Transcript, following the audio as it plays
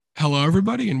Hello,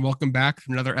 everybody, and welcome back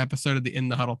to another episode of the In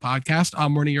the Huddle podcast.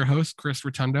 I'm one of your hosts, Chris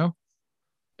Rotundo.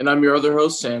 And I'm your other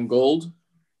host, Sam Gold.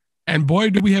 And boy,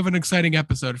 do we have an exciting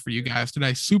episode for you guys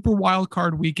today. Super Wild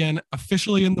Card Weekend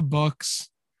officially in the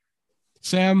books.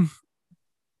 Sam,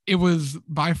 it was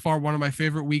by far one of my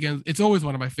favorite weekends. It's always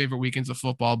one of my favorite weekends of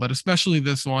football, but especially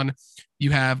this one.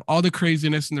 You have all the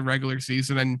craziness in the regular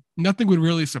season, and nothing would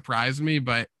really surprise me,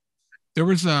 but there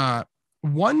was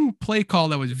one play call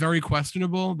that was very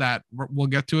questionable that we'll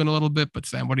get to in a little bit. But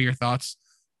Sam, what are your thoughts?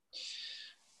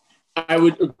 I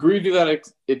would agree with you that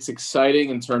it's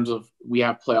exciting in terms of we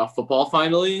have playoff football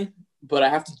finally, but I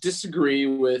have to disagree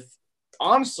with,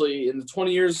 honestly, in the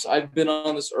 20 years I've been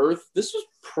on this earth, this was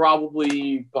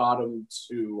probably bottom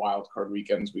two wild card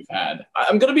weekends we've had.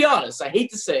 I'm going to be honest. I hate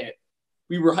to say it.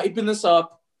 We were hyping this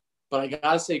up, but I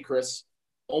got to say, Chris,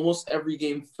 almost every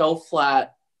game fell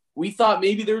flat. We thought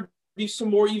maybe there would be some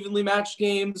more evenly matched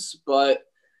games, but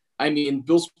I mean,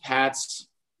 Bills-Pats,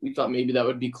 we thought maybe that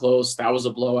would be close. That was a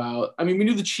blowout. I mean, we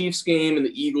knew the Chiefs game and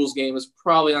the Eagles game was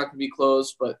probably not going to be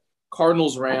close, but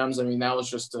Cardinals-Rams, I mean, that was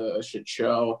just a shit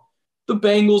show. The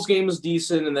Bengals game was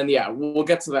decent, and then, yeah, we'll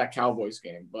get to that Cowboys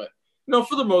game. But,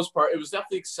 for the most part, it was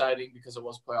definitely exciting because it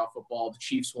was playoff football. The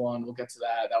Chiefs won. We'll get to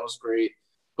that. That was great.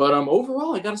 But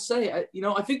overall, I got to say,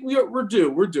 I think we're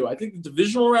due. We're due. I think the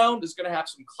divisional round is going to have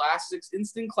some classics,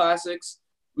 instant classics.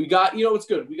 We got, it's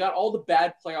good. We got all the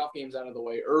bad playoff games out of the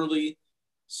way early.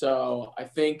 So I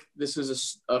think this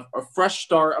is a fresh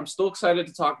start. I'm still excited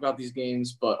to talk about these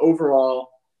games, but overall,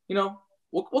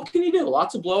 what can you do?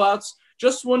 Lots of blowouts.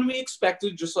 Just when we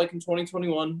expected, just like in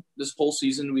 2021, this whole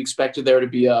season, we expected there to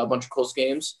be a bunch of close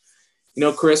games.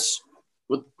 Chris,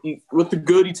 with the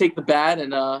good, you take the bad,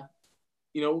 and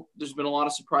there's been a lot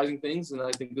of surprising things, and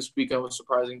I think this weekend was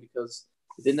surprising because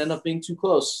it didn't end up being too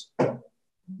close.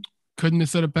 Couldn't have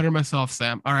said it better myself,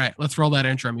 Sam. All right, let's roll that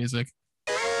intro music.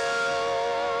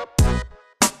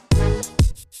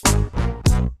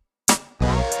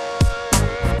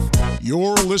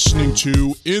 You're listening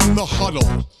to In the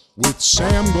Huddle with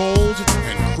Sam Gold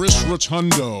and Chris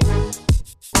Rotundo.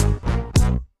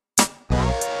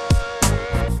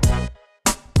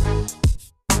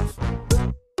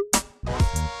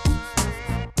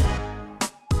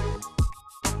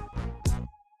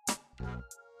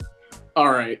 All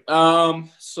right.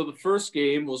 So the first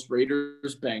game was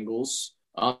Raiders-Bengals.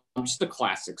 Just a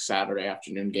classic Saturday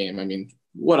afternoon game. I mean,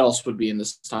 what else would be in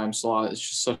this time slot? It's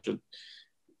just such a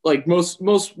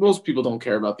most people don't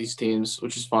care about these teams,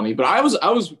 which is funny. But I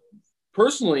was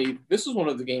personally, this is one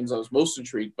of the games I was most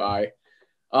intrigued by.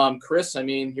 Chris, I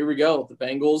mean, here we go. The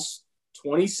Bengals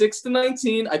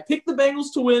 26-19. I picked the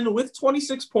Bengals to win with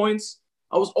 26 points.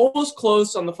 I was almost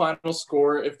close on the final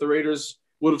score if the Raiders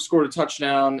would have scored a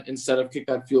touchdown instead of kicked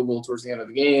that field goal towards the end of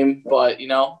the game. But,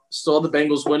 still the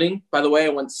Bengals winning. By the way, I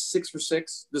went 6 for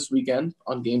 6 this weekend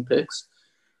on game picks.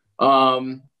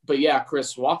 But yeah,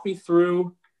 Chris, walk me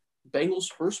through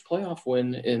Bengals' first playoff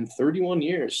win in 31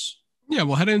 years. Yeah,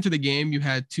 well, heading into the game, you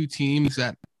had two teams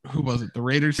who was it? The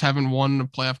Raiders haven't won a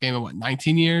playoff game in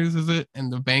 19 years, is it?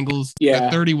 And the Bengals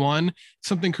at 31,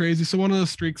 something crazy. So one of those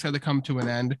streaks had to come to an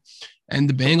end. And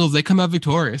the Bengals, they come out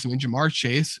victorious. I mean, Ja'Marr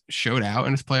Chase showed out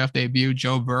in his playoff debut.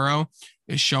 Joe Burrow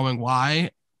is showing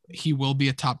why he will be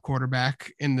a top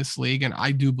quarterback in this league. And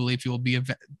I do believe he will be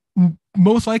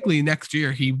most likely next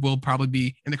year. He will probably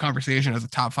be in the conversation as a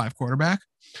top 5 quarterback.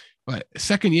 But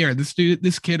second year, this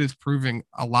kid is proving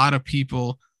a lot of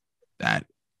people that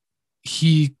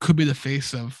he could be the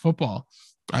face of football.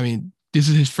 I mean, this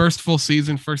is his first full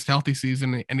season, first healthy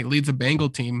season, and he leads a Bengal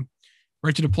team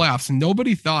right to the playoffs. And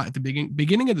nobody thought at the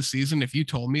beginning of the season, if you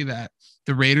told me that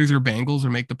the Raiders or Bengals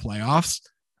would make the playoffs,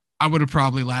 I would have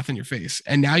probably laughed in your face.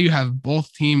 And now you have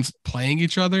both teams playing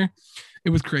each other.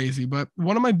 It was crazy. But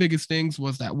one of my biggest things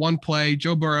was that one play,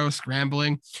 Joe Burrow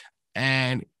scrambling,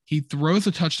 and he throws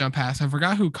a touchdown pass. I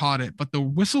forgot who caught it, but the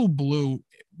whistle blew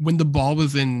when the ball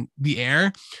was in the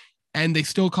air, and they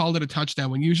still called it a touchdown.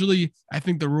 When usually I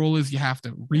think the rule is you have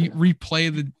to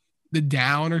replay the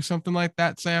down or something like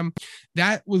that, Sam.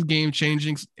 That was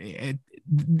game-changing.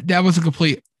 That was a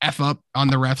complete F up on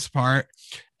the ref's part.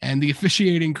 And the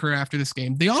officiating crew after this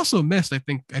game, they also missed, I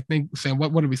think, Sam,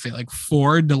 what did we say? Like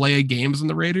 4 delay games in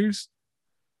the Raiders?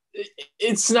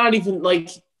 It's not even like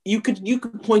you could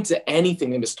point to anything.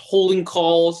 They missed holding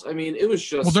calls. I mean, it was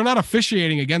just. Well, they're not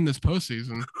officiating again this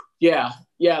postseason. Yeah.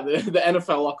 The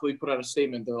NFL luckily put out a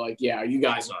statement. They're like, yeah, you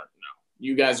guys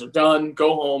are done.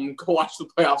 Go home. Go watch the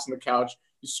playoffs on the couch.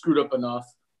 You screwed up enough.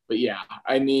 But yeah,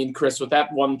 I mean, Chris, with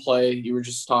that one play you were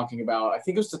just talking about, I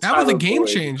think it was that was a game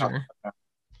changer.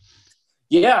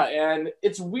 Yeah, and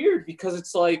it's weird because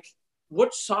it's like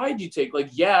which side you take. Like,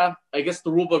 yeah, I guess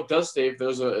the rule book does say if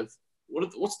there's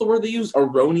what's the word they use?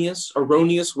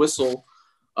 Erroneous whistle.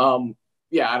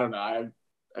 Yeah, I don't know.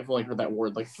 I've only heard that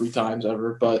word like 3 times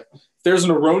ever, but if there's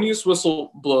an erroneous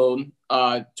whistle blown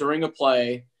during a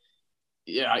play,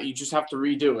 yeah, you just have to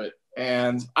redo it.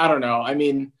 And I don't know. I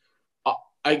mean,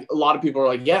 a lot of people are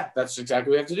like, yeah, that's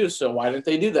exactly what we have to do. So why didn't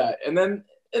they do that? And then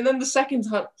the second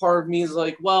part of me is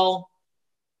like, well,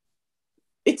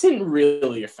 it didn't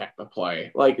really affect the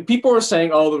play. Like, people were saying,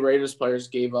 oh, the Raiders players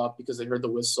gave up because they heard the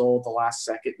whistle at the last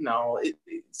second. No,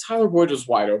 Tyler Boyd was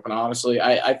wide open, honestly.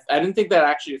 I didn't think that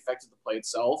actually affected the play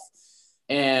itself.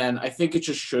 And I think it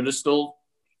just should have still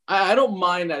 – I don't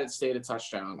mind that it stayed a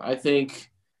touchdown. I think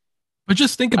 – But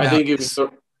just think about it. I think it was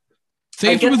 –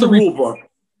 say if it was the rule book.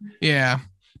 Yeah.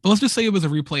 But let's just say it was a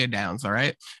replay of downs, all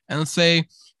right? And let's say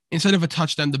instead of a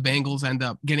touchdown, the Bengals end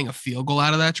up getting a field goal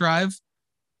out of that drive.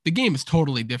 The game is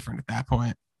totally different at that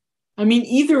point. I mean,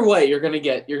 either way, you're gonna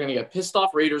get pissed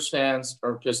off Raiders fans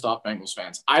or pissed off Bengals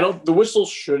fans. The whistle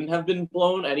shouldn't have been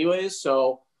blown anyways,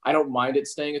 so I don't mind it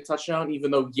staying a touchdown, even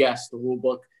though, yes, the rule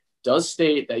book does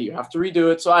state that you have to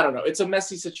redo it. So I don't know. It's a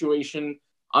messy situation.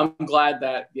 I'm glad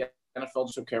that the NFL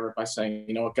just took care of it by saying,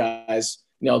 you know what, guys,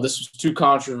 this was too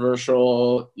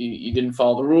controversial. You didn't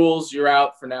follow the rules. You're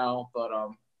out for now. But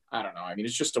I don't know. I mean,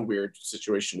 it's just a weird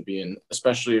situation to be in,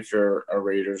 especially if you're a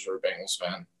Raiders or a Bengals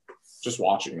fan, just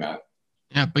watching that.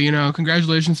 Yeah, but,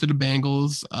 congratulations to the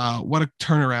Bengals. What a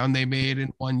turnaround they made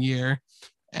in 1 year.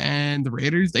 And the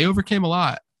Raiders, they overcame a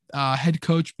lot. Head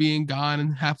coach being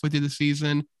gone halfway through the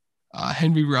season.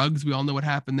 Henry Ruggs, we all know what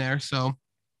happened there. So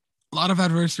a lot of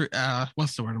adversity.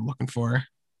 What's the word I'm looking for?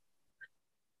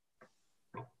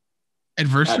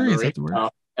 Adversary? Is that the word?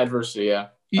 Adversity, yeah.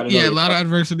 Yeah, a lot of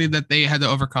adversity that they had to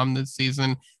overcome this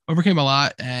season. Overcame a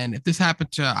lot. And if this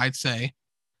happened to, I'd say,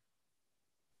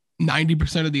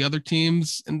 90% of the other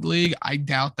teams in the league, I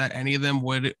doubt that any of them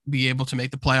would be able to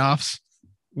make the playoffs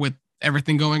with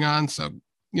everything going on. So,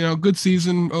 good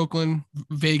season, Oakland,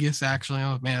 Vegas, actually.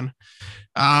 Oh, man.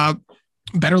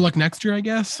 Better luck next year, I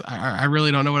guess. I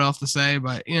really don't know what else to say,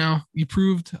 but, you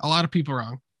proved a lot of people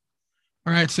wrong.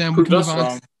 All right, Sam, we can move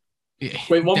on. Yeah,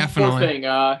 wait, one more thing.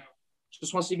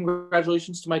 Just want to say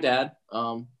congratulations to my dad.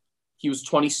 He was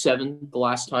 27 the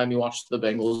last time he watched the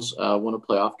Bengals win a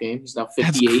playoff game. He's now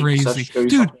 58. That's crazy.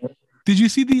 Dude, did you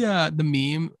see the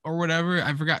meme or whatever?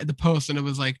 I forgot the post, and it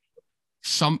was like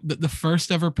the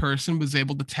first ever person was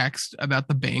able to text about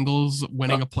the Bengals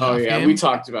winning a playoff game. Oh, yeah, we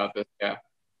talked about this, yeah.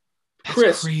 That's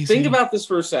Chris, crazy. Think about this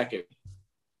for a second.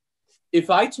 If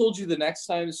I told you the next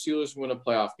time the Steelers win a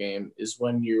playoff game is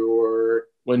when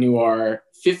you are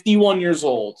 51 years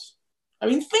old, I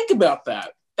mean, think about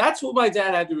that. That's what my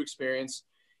dad had to experience.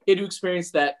 He had to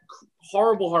experience that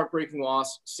horrible, heartbreaking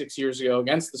loss 6 years ago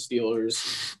against the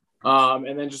Steelers,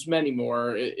 and then just many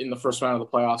more in the first round of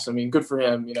the playoffs. I mean, good for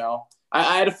him.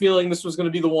 I had a feeling this was going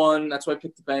to be the one. That's why I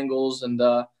picked the Bengals. And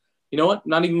you know what?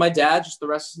 Not even my dad, just the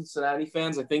rest of Cincinnati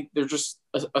fans. I think they're just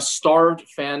a starved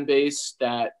fan base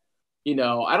that,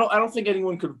 I don't think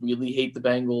anyone could really hate the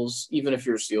Bengals, even if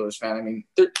you're a Steelers fan. I mean,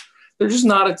 they're just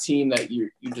not a team that you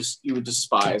would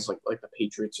despise like the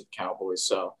Patriots or the Cowboys.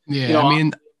 So yeah,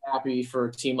 I'm happy for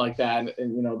a team like that,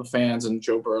 and the fans and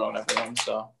Joe Burrow and everyone.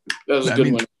 So that was a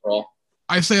good win for all.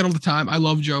 I say it all the time. I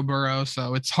love Joe Burrow,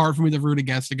 so it's hard for me to root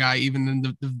against a guy even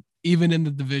in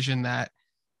the division that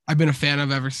I've been a fan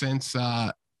of ever since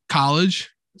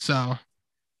college. So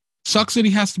sucks that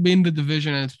he has to be in the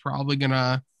division, and it's probably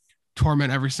gonna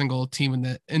torment every single team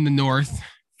in the North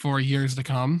for years to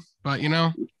come. But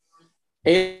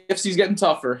AFC's getting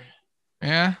tougher.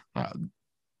 Yeah,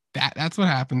 that's what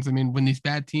happens. I mean, when these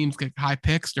bad teams get high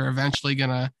picks, they're eventually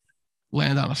gonna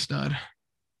land on a stud.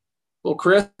 Well,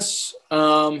 Chris,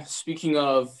 speaking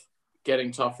of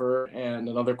getting tougher and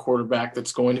another quarterback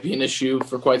that's going to be an issue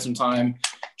for quite some time,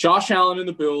 Josh Allen and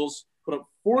the Bills put up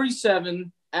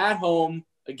 47 at home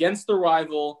against the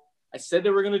rival. I said they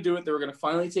were going to do it. They were going to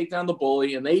finally take down the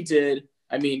bully, and they did.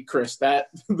 I mean, Chris, the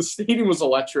stadium was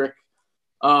electric.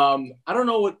 I don't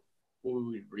know what we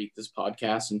would rate this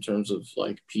podcast in terms of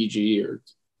like PG or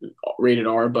rated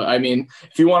R, but I mean,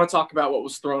 if you want to talk about what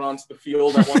was thrown onto the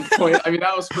field at one point, I mean,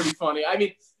 that was pretty funny. I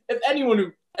mean, if anyone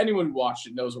who watched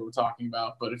it knows what we're talking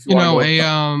about, but if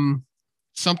you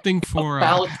something for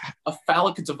a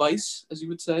phallic device, as you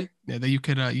would say, yeah, that you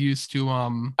could use to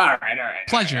all right,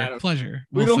 pleasure.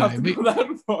 We don't have to go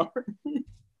that far.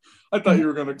 I thought you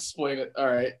were going to explain it. All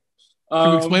right,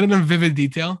 can we explain it in vivid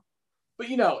detail? But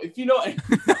if you know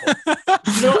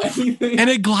anything, and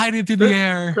it glided through the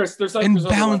air, Chris, there's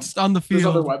bounced on the field.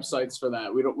 There's other websites for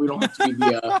that. We don't have to be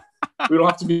the we don't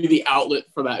have to be the outlet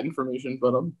for that information.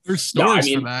 But there's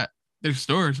stores for that. There's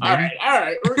stores. Baby. All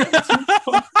right. We're getting too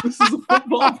far. This is a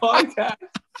football podcast.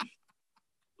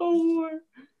 Oh,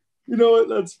 you know what?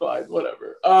 That's fine.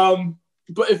 Whatever.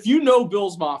 But if you know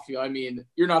Bills Mafia, I mean,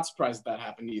 you're not surprised that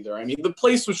happened either. I mean, the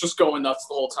place was just going nuts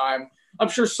the whole time. I'm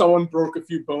sure someone broke a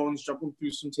few bones jumping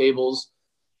through some tables.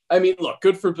 I mean, look,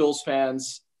 good for Bills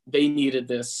fans. They needed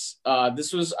this.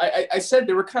 This was, I said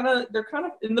they're kind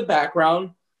of in the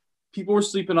background. People were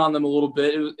sleeping on them a little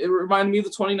bit. It reminded me of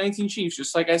the 2019 Chiefs,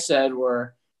 just like I said,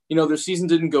 where, their season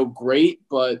didn't go great,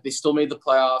 but they still made the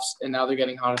playoffs, and now they're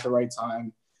getting hot at the right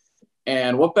time.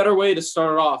 And what better way to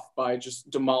start it off by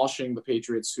just demolishing the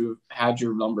Patriots who have had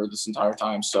your number this entire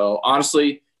time? So,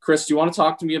 honestly, Chris, do you want to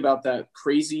talk to me about that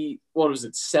crazy,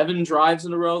 7 drives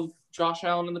in a row Josh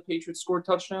Allen and the Patriots scored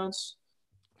touchdowns?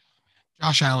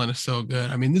 Josh Allen is so good.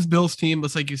 I mean, this Bills team,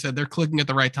 just like you said, they're clicking at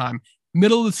the right time.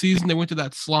 Middle of the season, they went to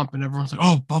that slump, and everyone's like,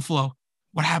 oh, Buffalo,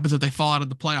 what happens if they fall out of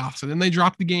the playoffs? And then they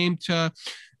dropped the game to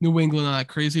New England on that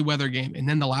crazy weather game. And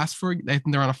then the last 4, I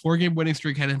think they're on a 4-game winning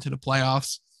streak heading into the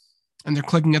playoffs, and they're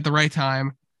clicking at the right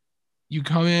time. You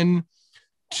come in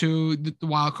to the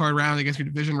wild card round against your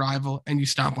division rival, and you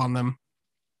stomp on them.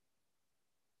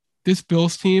 This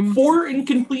Bills team, 4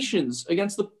 incompletions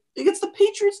against the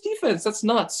Patriots defense. That's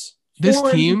nuts. This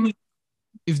team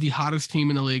is the hottest team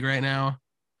in the league right now.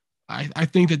 I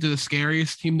think that they're the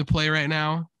scariest team to play right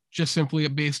now, just simply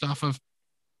based off of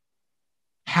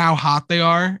how hot they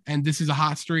are. And this is a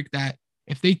hot streak that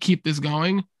if they keep this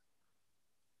going,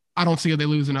 I don't see how they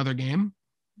lose another game.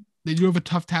 They do have a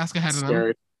tough task ahead of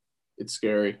them. It's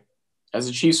scary. As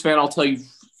a Chiefs fan, I'll tell you,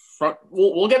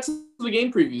 we'll get to the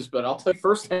game previews, but I'll tell you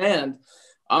firsthand,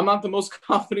 I'm not the most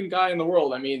confident guy in the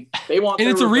world. I mean, they want and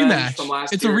their it's a rematch rematch from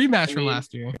last It's year. a rematch from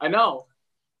last year. I know.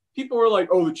 People were like,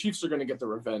 oh, the Chiefs are going to get the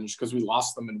revenge because we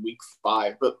lost them in week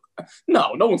 5. But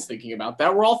no one's thinking about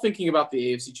that. We're all thinking about the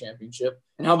AFC Championship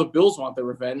and how the Bills want their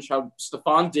revenge, how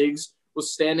Stephon Diggs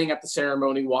was standing at the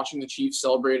ceremony watching the Chiefs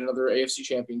celebrate another AFC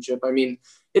Championship. I mean,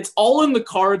 it's all in the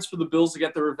cards for the Bills to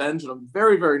get the revenge, and I'm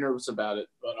very, very nervous about it.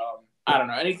 But I don't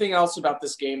know. Anything else about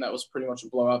this game that was pretty much a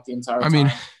blowout the entire time? I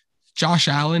mean, Josh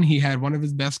Allen, he had one of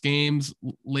his best games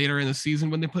later in the season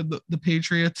when they played the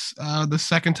Patriots the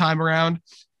second time around.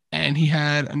 And he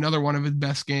had another one of his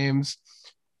best games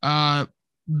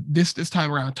this time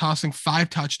around, tossing 5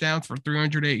 touchdowns for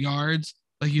 308 yards.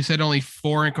 Like you said, only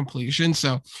 4 incompletions.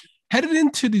 So headed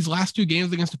into these last 2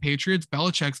 games against the Patriots,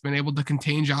 Belichick's been able to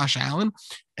contain Josh Allen.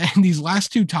 And these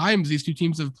last 2 times these 2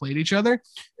 teams have played each other,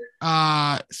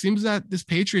 seems that this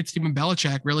Patriots team and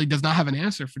Belichick really does not have an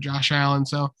answer for Josh Allen.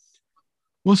 So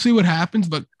we'll see what happens,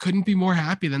 but couldn't be more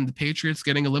happy than the Patriots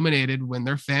getting eliminated when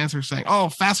their fans are saying, oh,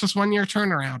 fastest 1-year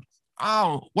turnaround.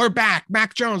 Oh, we're back.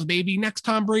 Mac Jones, baby. Next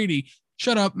Tom Brady.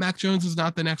 Shut up. Mac Jones is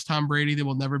not the next Tom Brady. There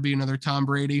will never be another Tom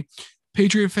Brady.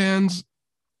 Patriot fans,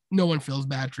 no one feels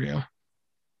bad for you.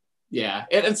 Yeah,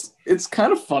 and it's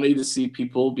kind of funny to see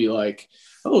people be like,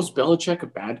 oh, is Belichick a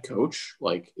bad coach?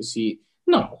 Like, is he?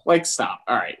 No, like, stop.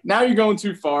 All right, now you're going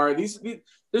too far.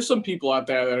 There's some people out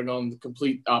there that are going the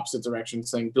complete opposite direction,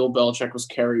 saying Bill Belichick was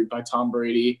carried by Tom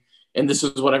Brady, and this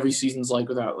is what every season's like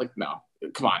without, like, no,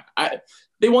 come on.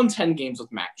 They won 10 games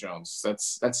with Mac Jones.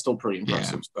 That's still pretty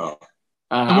impressive. Yeah. So,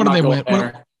 what did they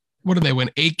win? What did they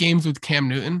win? 8 games with Cam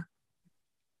Newton?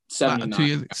 7 2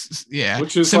 years. Yeah,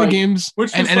 which is 7 like, games.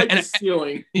 Which is like the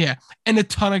ceiling. Yeah, and a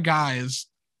ton of guys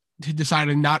who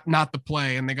decided not to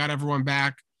play, and they got everyone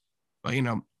back. But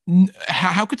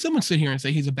how could someone sit here and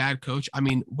say he's a bad coach? I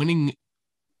mean, winning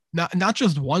not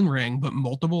just 1 ring, but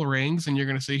multiple rings, and you're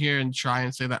going to sit here and try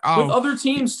and say that with other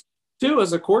teams too.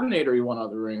 As a coordinator, he won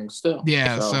other rings still.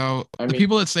 Yeah, so the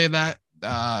people that say that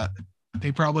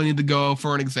they probably need to go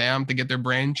for an exam to get their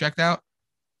brain checked out.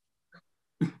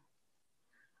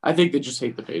 I think they just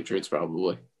hate the Patriots,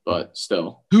 probably, but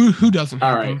still. Who doesn't?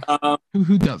 All right.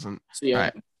 Who doesn't? So yeah,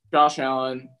 right. Josh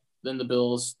Allen, then the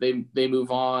Bills. They move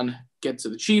on. Get to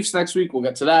the Chiefs next week. We'll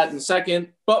get to that in a second.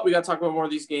 But we got to talk about more of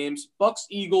these games. Bucks,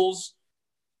 Eagles.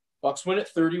 Bucks win it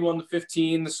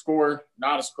 31-15. The score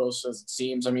not as close as it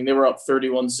seems. I mean, they were up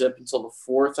 31-0 until the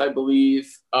 4th, I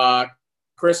believe.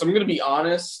 Chris, I'm going to be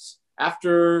honest.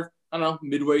 After, I don't know,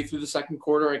 midway through the second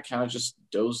quarter, I kind of just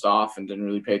dozed off and didn't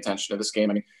really pay attention to this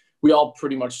game. I mean, we all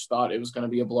pretty much thought it was going to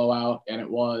be a blowout, and it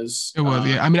was. It was,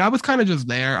 yeah. I mean, I was kind of just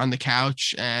there on the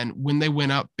couch, and when they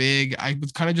went up big, I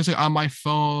was kind of just on my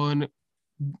phone,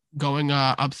 going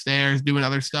upstairs, doing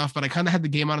other stuff, but I kind of had the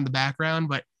game on in the background.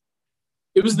 But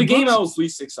it was the game I was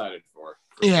least excited for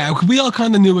Yeah, we all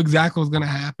kind of knew exactly what was going to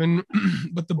happen,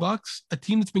 but the Bucks, a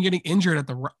team that's been getting injured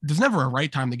there's never a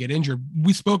right time to get injured.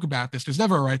 We spoke about this. There's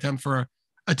never a right time for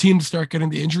a team to start getting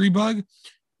the injury bug,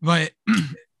 but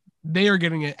they are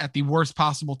getting it at the worst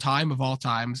possible time of all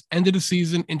times. End of the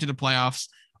season, into the playoffs,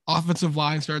 offensive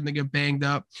line starting to get banged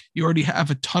up. You already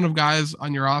have a ton of guys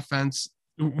on your offense,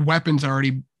 weapons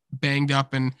already banged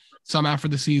up, and some out for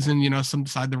the season, some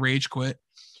decide to rage quit.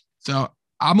 So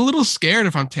I'm a little scared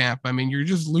if I'm Tampa. I mean, you're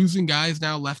just losing guys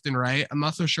now left and right. I'm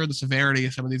not so sure the severity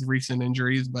of some of these recent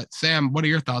injuries, but Sam, what are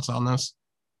your thoughts on this?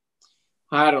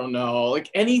 I don't know.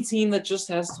 Like any team that just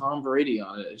has Tom Brady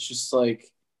on it, it's just like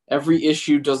every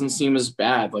issue doesn't seem as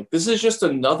bad. Like this is just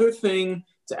another thing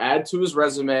to add to his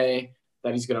resume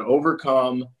that he's going to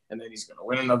overcome, and then he's going to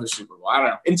win another Super Bowl. I don't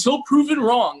know. Until proven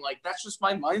wrong, like that's just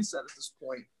my mindset at this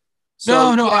point.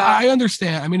 So, no, yeah. I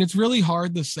understand. I mean, it's really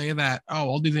hard to say that,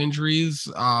 all these injuries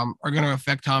are going to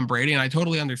affect Tom Brady, and I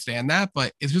totally understand that,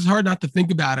 but it's just hard not to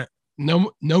think about it.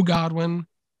 No Godwin,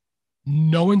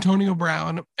 no Antonio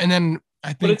Brown, and then I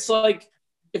think... But it's like,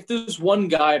 if there's one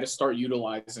guy to start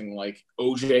utilizing, like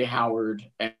O.J. Howard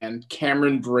and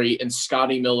Cameron Brate and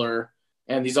Scotty Miller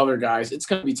and these other guys, it's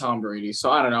going to be Tom Brady. So,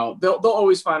 I don't know. They'll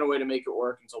always find a way to make it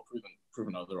work until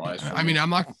proven otherwise. I mean,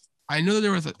 I know that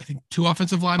there was, I think, 2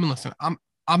 offensive linemen. Listen,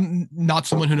 I'm not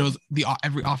someone who knows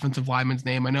every offensive lineman's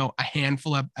name. I know a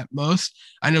handful at most.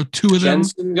 I know 2 of them.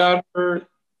 Jensen got hurt,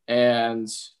 and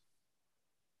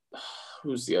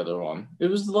who's the other one? It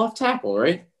was the left tackle,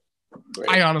 right?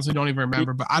 I honestly don't even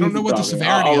remember, but I don't know what the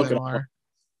severity of them are.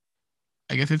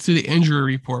 I guess it's to the injury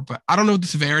report, but I don't know what the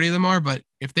severity of them are. But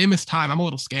if they miss time, I'm a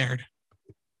little scared.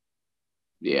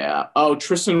 Yeah. Oh,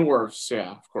 Tristan Wirfs.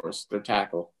 Yeah, of course, their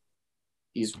tackle.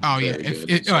 He's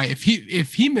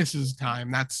if he misses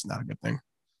time, that's not a good thing.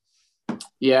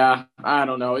 Yeah, I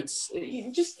don't know. It's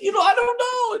just I don't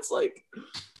know. It's like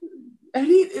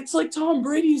it's like Tom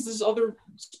Brady's this other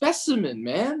specimen,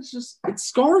 man. It's just it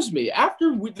scars me.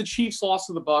 After the Chiefs lost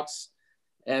to the Bucks,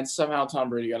 and somehow Tom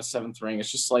Brady got a 7th ring, it's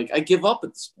just like I give up at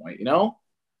this point. No,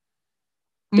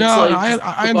 like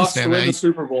I understand that. Win the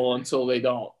Super Bowl until they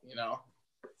don't.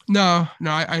 No,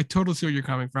 I totally see where you're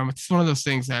coming from. It's one of those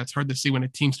things that it's hard to see when a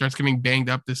team starts getting banged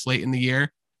up this late in the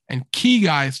year and key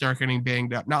guys start getting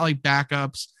banged up, not like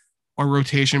backups or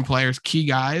rotation players, key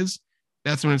guys.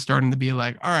 That's when it's starting to be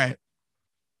like, all right,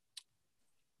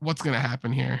 what's going to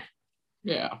happen here?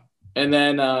 Yeah. And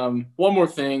then one more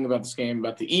thing about this game,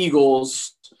 about the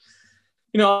Eagles.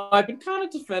 I've been kind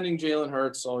of defending Jalen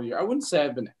Hurts all year. I wouldn't say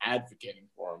I've been advocating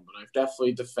for him, but I've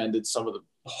definitely defended some of the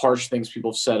harsh things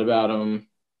people have said about him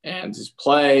and his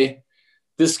play.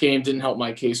 This game didn't help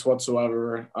my case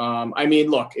whatsoever. I mean,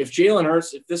 look, if Jalen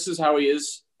Hurts, if this is how he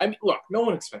is, I mean, look, no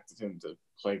one expected him to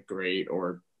play great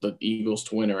or the Eagles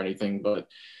to win or anything, but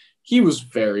he was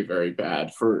very, very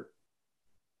bad for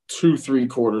 2-3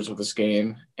 quarters of this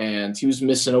game, and he was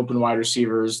missing open wide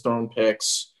receivers, throwing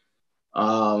picks,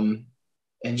 and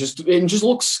just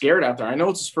looks scared out there. I know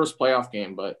it's his first playoff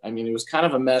game, but I mean, it was kind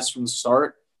of a mess from the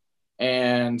start,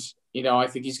 and I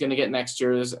think he's going to get next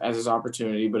year as his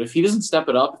opportunity. But if he doesn't step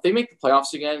it up, if they make the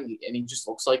playoffs again and he just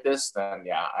looks like this, then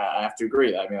yeah, I have to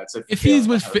agree. I mean, that's if he's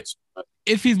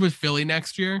with Philly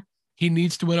next year, he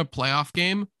needs to win a playoff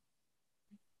game,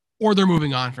 or they're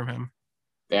moving on from him.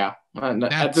 Yeah,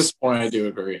 at this point, I do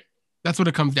agree. That's what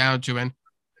it comes down to. And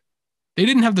they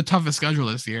didn't have the toughest schedule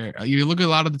this year. You look at a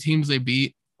lot of the teams they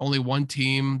beat. Only one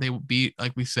team they beat,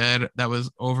 like we said, that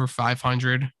was over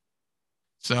 500.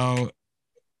 So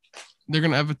they're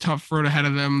going to have a tough road ahead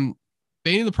of them.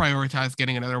 They need to prioritize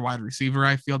getting another wide receiver,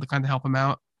 I feel, to kind of help them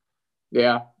out.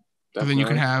 Yeah. So then you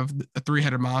can have a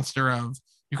 3-headed monster of,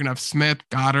 you can have Smith,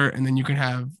 Goddard, and then you can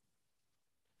have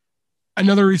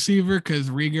another receiver because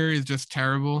Rieger is just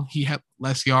terrible. He had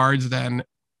less yards than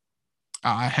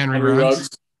Henry Ruggs.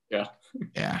 Yeah.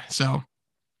 Yeah. So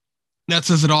that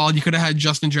says it all. You could have had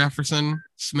Justin Jefferson,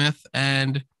 Smith,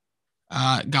 and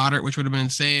Goddard, which would have been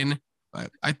insane. But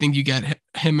I think you get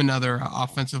him another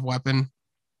offensive weapon.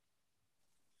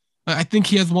 I think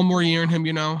he has one more year in him,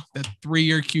 that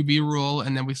 3-year QB rule,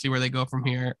 and then we see where they go from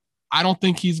here. I don't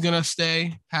think he's going to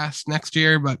stay past next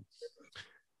year, but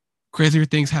crazier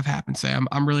things have happened, Sam.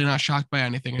 I'm really not shocked by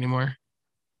anything anymore.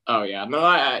 Oh, yeah. No,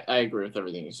 I agree with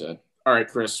everything you said. All right,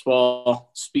 Chris. Well,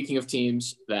 speaking of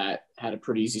teams that had a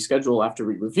pretty easy schedule after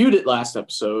we reviewed it last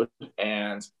episode,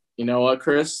 and you know what,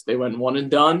 Chris? They went 1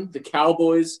 and done. The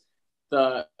Cowboys,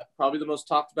 probably the most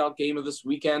talked about game of this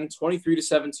weekend,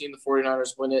 23-17, the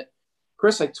 49ers win it.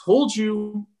 Chris, I told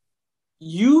you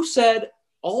said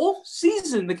all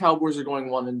season the Cowboys are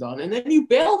going 1 and done, and then you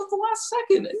bailed at the last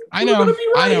second. I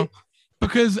know.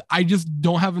 Because I just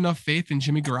don't have enough faith in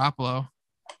Jimmy Garoppolo.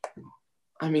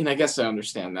 I mean, I guess I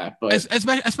understand that, but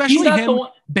especially him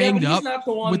banged up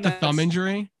with the thumb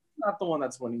injury. Not the one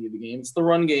that's winning you the game. It's the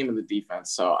run game and the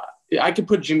defense. So I could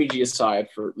put Jimmy G aside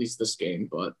for at least this game,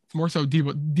 but it's more so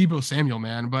Deebo Samuel,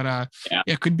 man. But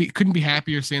couldn't be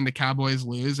happier seeing the Cowboys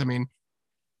lose. I mean,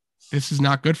 this is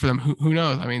not good for them. Who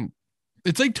knows? I mean,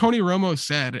 it's like Tony Romo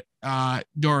said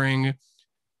during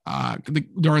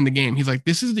the game. He's like,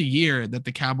 this is the year that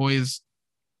the Cowboys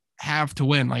have to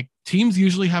win. Like, teams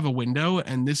usually have a window,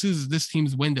 and this is this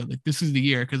team's window. Like, this is the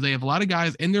year because they have a lot of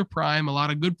guys in their prime, a lot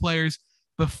of good players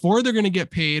before they're going to get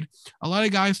paid, a lot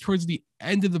of guys towards the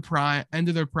end of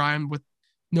their prime with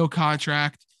no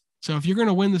contract. So if you're going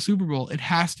to win the Super Bowl, it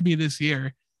has to be this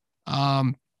year.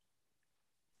 A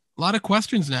lot of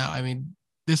questions now. I mean,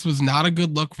 this was not a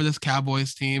good look for this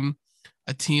Cowboys team,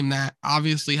 a team that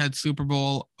obviously had Super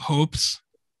Bowl hopes,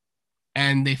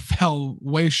 and they fell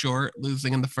way short,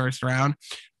 losing in the first round.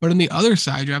 But on the other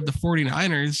side, you have the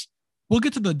 49ers. We'll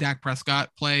get to the Dak Prescott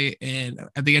play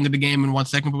at the end of the game in 1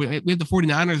 second, but we have the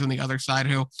 49ers on the other side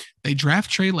who they draft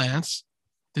Trey Lance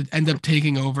to end up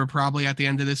taking over probably at the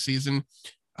end of this season,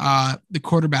 the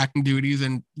quarterbacking duties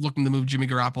and looking to move Jimmy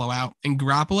Garoppolo out. And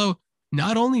Garoppolo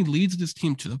not only leads this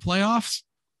team to the playoffs,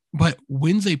 but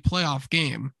wins a playoff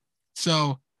game.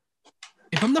 So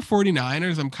if I'm the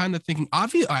 49ers, I'm kind of thinking,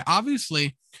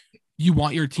 obviously you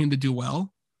want your team to do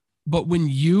well. But when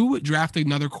you draft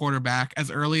another quarterback as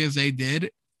early as they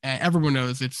did, everyone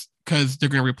knows it's because they're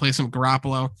going to replace him with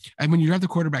Garoppolo. And when you draft the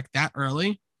quarterback that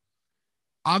early,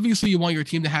 obviously you want your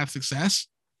team to have success.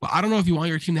 But I don't know if you want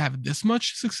your team to have this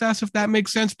much success, if that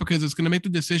makes sense, because it's going to make the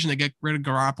decision to get rid of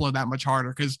Garoppolo that much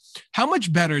harder. Because how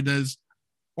much better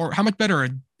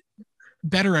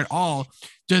at all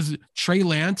does Trey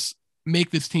Lance make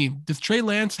this team? Does Trey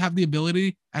Lance have the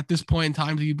ability at this point in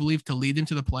time, do you believe, to lead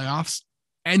into the playoffs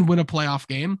and win a playoff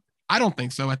game? I don't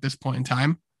think so at this point in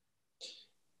time.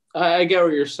 I get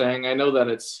what you're saying. I know that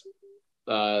it's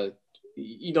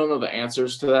you don't know the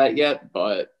answers to that yet,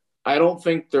 but I don't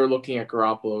think they're looking at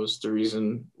Garoppolo as the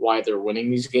reason why they're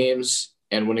winning these games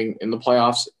and winning in the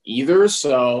playoffs either.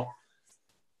 So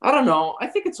I don't know. I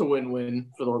think it's a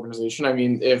win-win for the organization. I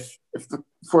mean, if the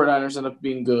 49ers end up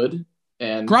being good,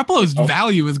 and Garoppolo's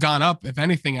value has gone up, if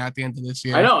anything, at the end of this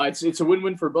year. I know it's a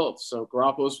win-win for both. So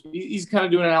Garoppolo's he's kind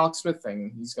of doing an Alex Smith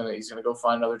thing. He's gonna go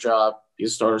find another job, be a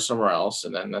starter somewhere else,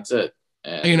 and then that's it.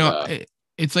 And,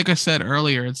 it's like I said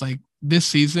earlier. It's like this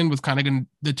season was kind of going to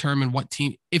determine what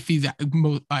team, if he's out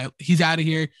of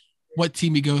here, what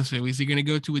team he goes to. Is he going to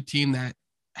go to a team that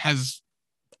has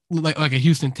like a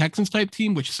Houston Texans type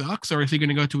team, which sucks, or is he going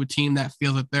to go to a team that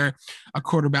feels that they're a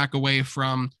quarterback away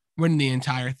from winning the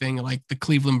entire thing, like the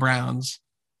Cleveland Browns?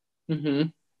 Mm-hmm.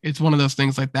 It's one of those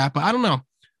things like that. But I don't know.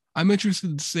 I'm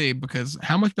interested to see, because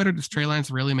how much better does Trey Lance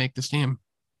really make this team?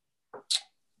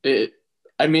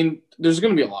 There's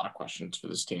going to be a lot of questions for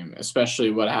this team, especially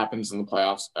what happens in the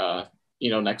playoffs.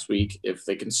 Next week, if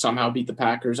they can somehow beat the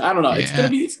Packers. I don't know. Yeah.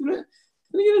 It's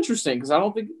gonna get interesting, because I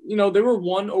don't think they were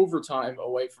one overtime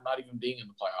away from not even being in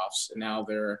the playoffs, and now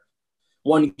they're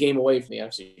one game away from the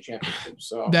NFC Championship.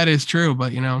 So that is true,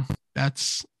 but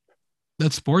that's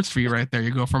sports for you right there.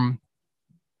 You go from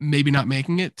maybe not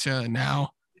making it to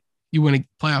now you win a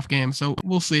playoff game. So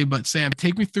we'll see. But Sam,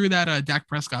 take me through that Dak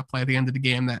Prescott play at the end of the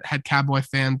game that had Cowboy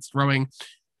fans throwing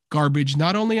garbage,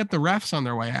 not only at the refs on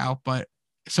their way out, but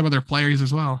some of their players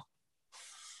as well.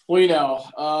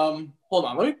 Well, hold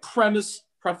on. Let me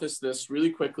preface this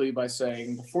really quickly by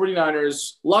saying the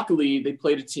 49ers, luckily, they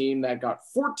played a team that got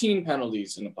 14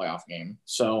 penalties in the playoff game.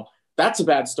 So that's a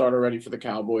bad start already for the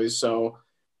Cowboys. So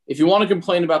if you want to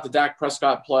complain about the Dak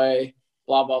Prescott play,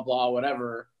 blah, blah, blah,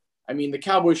 whatever, I mean, the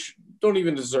Cowboys don't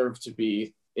even deserve to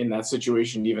be in that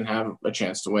situation to even have a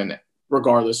chance to win it,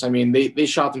 regardless. I mean, they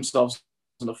shot themselves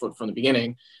in the foot from the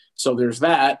beginning. So there's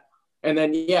that. And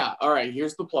then, all right,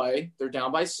 here's the play. They're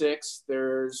down by 6.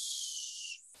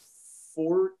 There's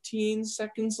 14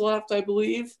 seconds left, I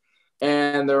believe.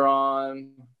 And they're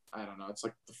on, I don't know, it's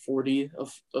like the 40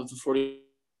 of the 49.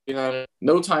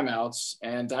 No timeouts.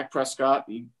 And Dak Prescott,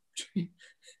 no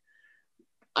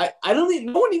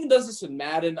one even does this in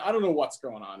Madden. I don't know what's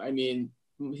going on. I mean,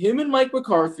 him and Mike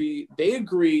McCarthy, they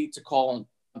agree to call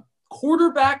a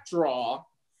quarterback draw,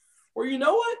 or you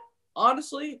know what?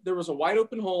 Honestly, there was a wide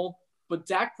open hole, but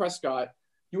Dak Prescott,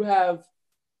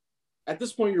 at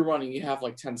this point you're running, you have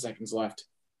like 10 seconds left.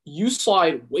 You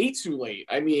slide way too late.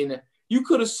 I mean, you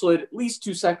could have slid at least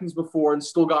 2 seconds before and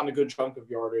still gotten a good chunk of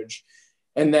yardage.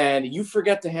 And then you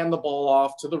forget to hand the ball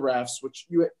off to the refs, which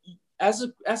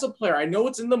as a player, I know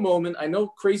it's in the moment. I know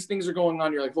crazy things are going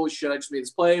on. You're like, holy shit, I just made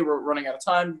this play. We're running out of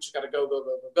time. We just got to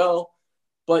go.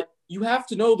 But you have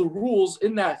to know the rules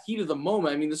in that heat of the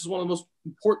moment. I mean, this is one of the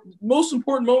most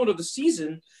important moment of the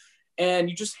season. And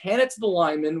you just hand it to the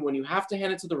lineman when you have to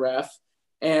hand it to the ref.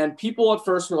 And people at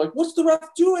first were like, what's the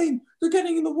ref doing? They're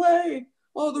getting in the way.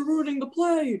 Oh, they're ruining the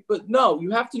play. But no,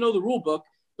 you have to know the rule book.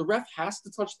 The ref has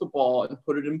to touch the ball and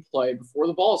put it in play before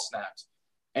the ball is snapped.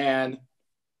 And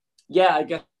yeah, I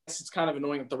guess it's kind of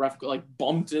annoying that the ref like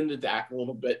bumped into Dak a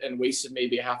little bit and wasted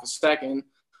maybe a half a second.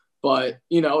 But,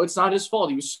 it's not his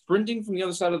fault. He was sprinting from the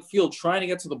other side of the field trying to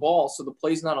get to the ball so the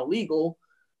play's not illegal.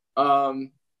 And,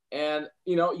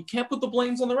 you can't put the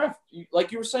blames on the ref.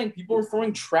 Like you were saying, people were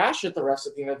throwing trash at the refs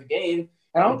at the end of the game.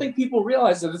 And I don't think people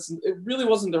realize that it really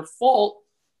wasn't their fault.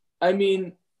 I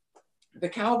mean, the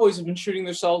Cowboys have been shooting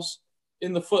themselves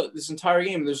in the foot this entire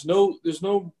game. There's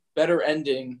no better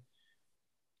ending,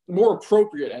 more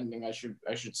appropriate ending, I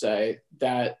should say,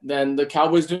 than the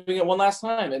Cowboys doing it one last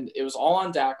time. And it was all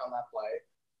on Dak on that play.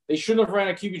 They shouldn't have ran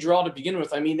a QB draw to begin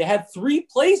with. I mean, they had 3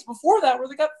 plays before that where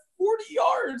they got 40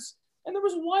 yards and there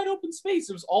was wide open space.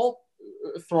 It was all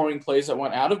throwing plays that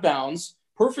went out of bounds,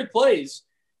 perfect plays,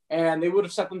 and they would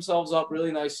have set themselves up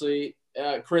really nicely.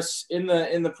 Chris, in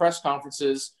the press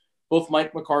conferences, both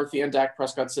Mike McCarthy and Dak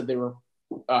Prescott said they were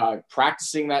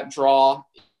practicing that draw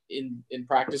in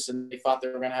practice, and they thought they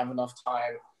were going to have enough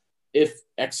time if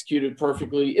executed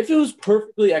perfectly. If it was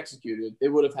perfectly executed, they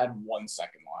would have had 1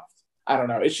 second left. I don't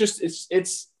know. It's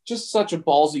just such a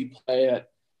ballsy play that,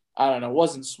 I don't know,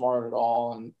 wasn't smart at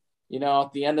all. And,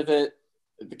 at the end of it,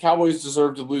 the Cowboys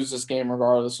deserve to lose this game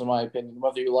regardless, in my opinion,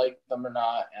 whether you like them or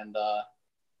not. And,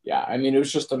 yeah, I mean, it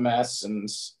was just a mess, and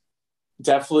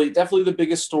definitely the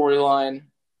biggest storyline,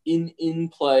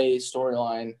 in-play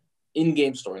storyline,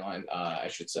 in-game storyline, I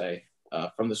should say,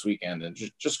 from this weekend, and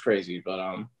just crazy.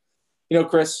 But,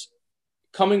 Chris,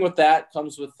 coming with that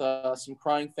comes with some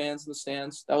crying fans in the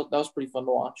stands. That was pretty fun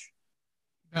to watch.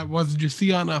 That was. Did you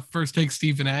see on First Take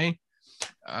Stephen A?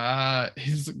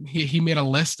 He made a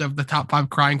list of the top 5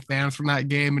 crying fans from that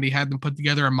game, and he had them put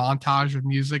together a montage of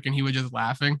music, and he was just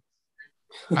laughing.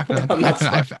 Stephen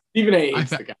A hates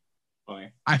the guy.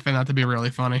 Funny. I found that to be really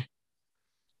funny.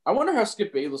 I wonder how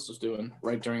Skip Bayless was doing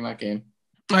right during that game.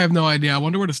 I have no idea. I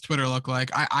wonder what his Twitter looked like.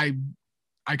 I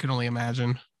can only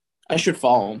imagine. I should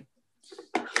follow him.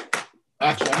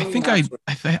 Actually, I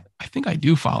think I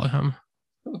do follow him.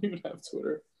 I don't even have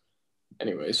Twitter.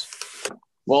 Anyways,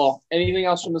 well, anything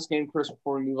else from this game, Chris,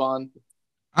 before we move on?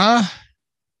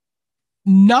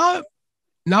 Not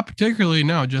particularly.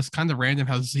 No, just kind of random.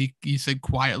 How Zeke, you said,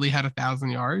 quietly had 1,000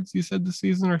 yards. You said this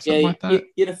season or something like that.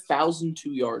 He had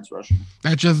 1,002 yards rushing.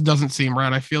 That just doesn't seem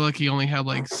right. I feel like he only had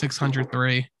like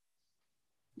 603.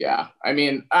 Yeah, I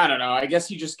mean, I don't know. I guess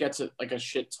he just gets like a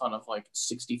shit ton of like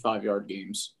 65-yard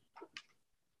games.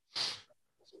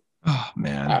 Oh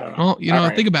man, I don't know. Well,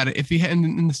 think about it. If he had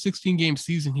in the 16-game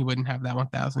season, he wouldn't have that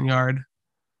 1,000-yard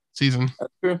season.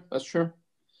 That's true.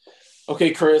 Okay,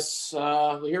 Chris,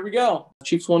 here we go.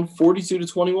 Chiefs won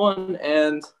 42-21,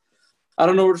 and I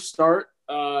don't know where to start.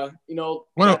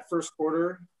 That first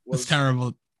quarter was terrible.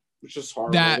 It was just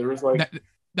horrible. There was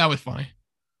that was funny.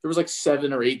 There was like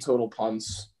 7 or 8 total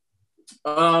punts.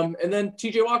 And then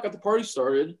TJ Watt got the party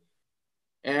started,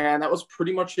 and that was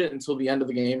pretty much it until the end of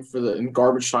the game in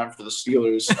garbage time for the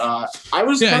Steelers. I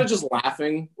was kind of just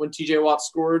laughing when TJ Watt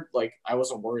scored. Like, I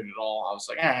wasn't worried at all. I was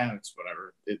like, it's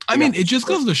whatever. It just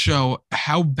goes to show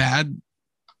how bad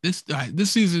this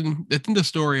season. I think the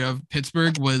story of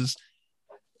Pittsburgh was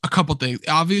a couple things.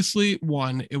 Obviously,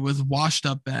 one, it was washed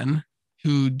up Ben,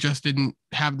 who just didn't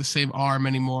have the same arm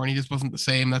anymore, and he just wasn't the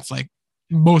same. That's like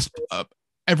most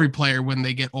every player when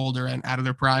they get older and out of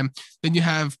their prime. Then you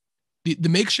have the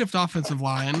makeshift offensive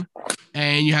line,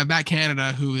 and you have Matt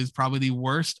Canada, who is probably the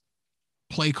worst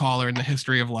play caller in the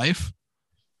history of life.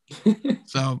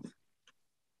 So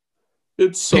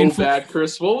it's so painful. Bad,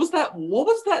 Chris. What was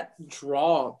that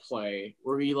draw play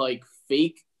where he like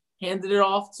fake handed it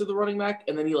off to the running back,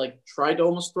 and then he like tried to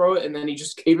almost throw it, and then he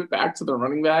just gave it back to the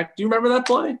running back? Do you remember that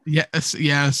play? Yes.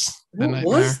 What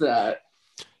was that?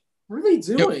 What are they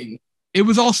doing? It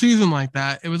was all season like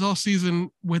that. It was all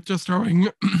season with just throwing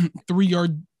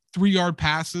 3-yard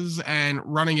passes and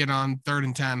running it on 3rd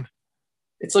and 10.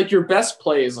 It's like your best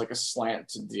play is like a slant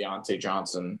to Deontay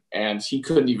Johnson, and he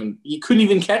couldn't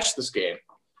even catch this game.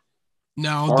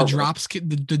 No, horrible.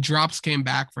 The drops came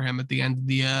back for him at the end of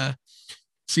the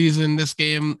season. This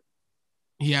game,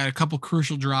 he had a couple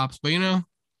crucial drops, but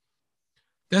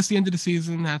that's the end of the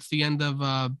season. That's the end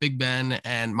of Big Ben.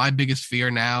 And my biggest fear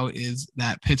now is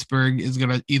that Pittsburgh is going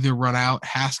to either run out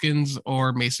Haskins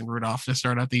or Mason Rudolph to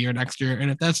start out the year next year. And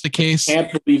if that's the case, I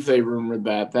can't believe they rumored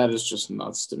that. That is just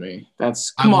nuts to me.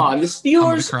 Come on. The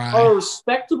Steelers are a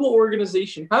respectable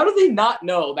organization. How do they not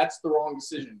know that's the wrong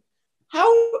decision? How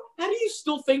do you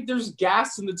still think there's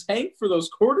gas in the tank for those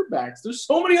quarterbacks? There's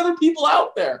so many other people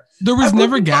out there. There was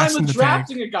never gas in the tank.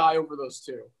 Drafting a guy over those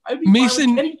two. I'd be fine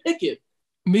with Kenny Pickett.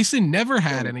 Mason never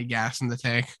had any gas in the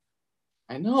tank.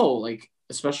 I know, like,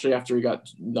 especially after he got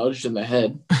nudged in the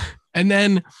head. and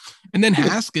then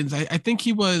Haskins, I think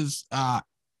he was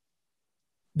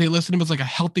they listed him as like a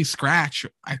healthy scratch,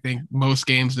 I think, most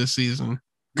games this season.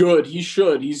 Good. He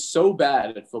should. He's so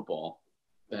bad at football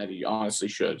that he honestly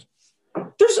should.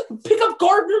 Pick up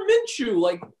Gardner Minshew.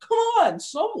 Like, come on,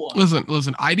 someone.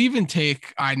 Listen. I'd even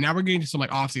take. Now we're getting to some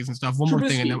like offseason stuff. One more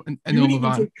thing, and then we'll move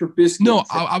on. No,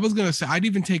 I was gonna say I'd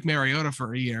even take Mariota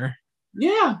for a year.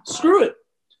 Yeah, screw it.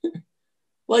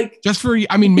 Like, just for.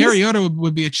 I mean, Mariota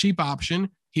would be a cheap option.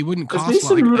 He wouldn't cost.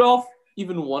 Mason Rudolph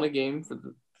even won a game for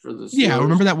the Steelers? Yeah,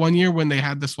 remember that one year when they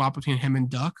had the swap between him and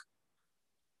Duck?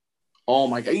 Oh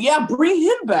my God! Yeah, bring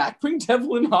him back. Bring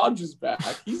Devlin Hodges back.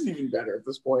 He's even better at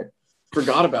this point.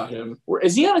 Forgot about him.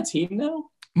 Is he on a team now?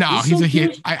 No, he's a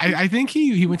hit. I think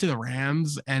he went to the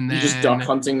Rams and then he's just duck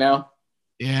hunting now.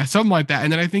 Yeah, something like that. And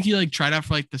then I think he like tried out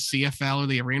for like the CFL or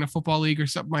the Arena Football League or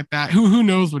something like that. Who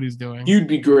knows what he's doing? You'd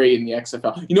be great in the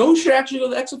XFL. You know who should actually go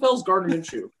to the XFL is Gardner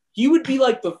Minshew. He would be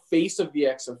like the face of the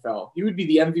XFL. He would be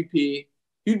the MVP.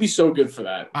 He would be so good for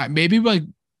that. Maybe like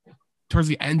towards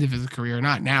the end of his career,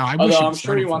 not now. I'm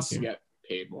sure he wants to get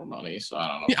paid more money, so I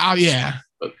don't know. Oh yeah.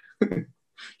 But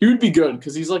he would be good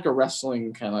because he's like a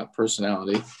wrestling kind of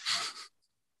personality.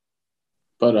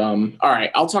 But all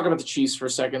right, I'll talk about the Chiefs for a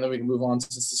second, then we can move on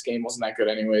since this game wasn't that good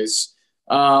anyways.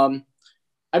 I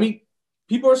mean,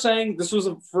 people are saying this was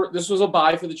a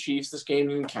bye for the Chiefs. This game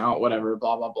didn't count, whatever,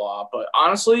 blah blah blah. But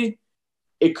honestly,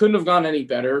 it couldn't have gone any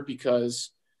better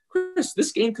because Chris,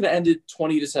 this game could have ended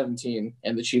 20-17,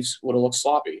 and the Chiefs would have looked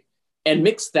sloppy. And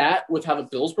mix that with how the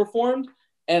Bills performed,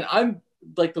 and I'm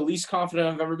like the least confident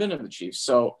I've ever been in the Chiefs.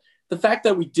 So the fact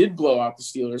that we did blow out the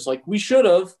Steelers, like we should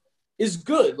have, is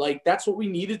good. Like that's what we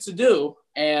needed to do.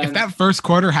 And if that first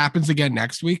quarter happens again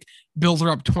next week, Bills are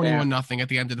up 21-0 at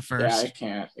the end of the first.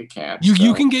 Yeah, it can't.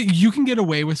 You can get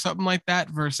away with something like that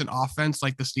versus an offense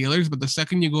like the Steelers, but the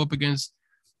second you go up against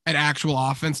an actual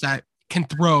offense that can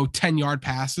throw 10-yard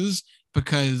passes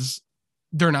because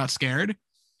they're not scared,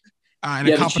 and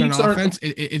a competent offense,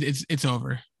 it's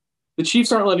over. The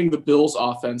Chiefs aren't letting the Bills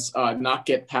offense not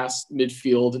get past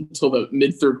midfield until the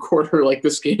mid-third quarter like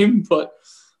this game. But,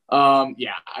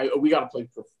 we got to play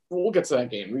 – we'll get to that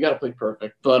game. We got to play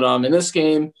perfect. But in this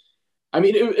game, I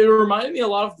mean, it reminded me a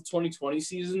lot of the 2020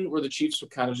 season where the Chiefs would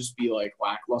kind of just be, like,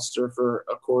 lackluster for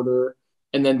a quarter,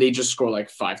 and then they just score, like,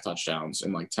 5 touchdowns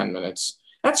in, like, 10 minutes.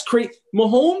 That's crazy.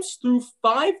 Mahomes threw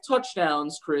 5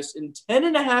 touchdowns, Chris, in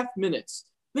 10.5 minutes.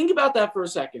 Think about that for a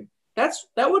second.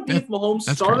 That would be if Mahomes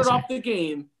started off the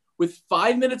game with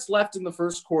 5 minutes left in the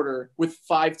first quarter with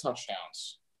 5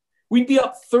 touchdowns. We'd be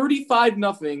up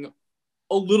 35-0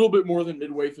 a little bit more than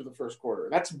midway through the first quarter.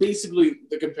 That's basically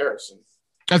the comparison.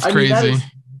 That's crazy.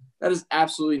 That is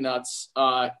absolutely nuts.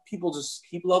 People just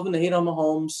keep loving to hate on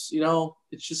Mahomes. You know,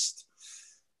 it's just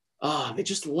they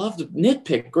just love to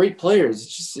nitpick great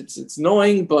players. It's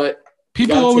annoying, but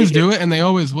people always do it, and they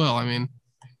always will. I mean.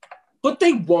 But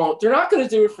they won't. They're not going to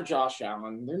do it for Josh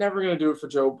Allen. They're never going to do it for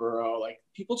Joe Burrow. Like,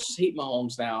 people just hate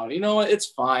Mahomes now. You know what? It's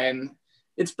fine.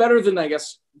 It's better than, I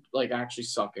guess, like, actually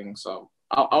sucking. So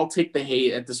I'll take the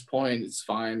hate at this point. It's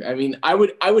fine. I mean, I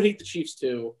would hate the Chiefs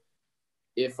too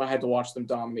if I had to watch them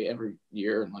dominate every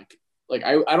year. And like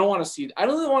I don't want to see. I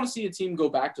don't really want to see a team go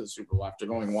back to the Super Bowl after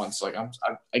going once. Like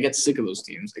I get sick of those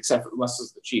teams, except for unless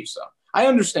it's the Chiefs. So I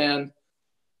understand.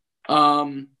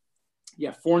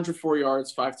 404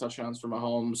 yards, 5 touchdowns for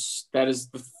Mahomes. That is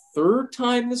the 3rd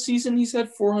time this season he's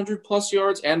had 400-plus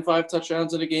yards and 5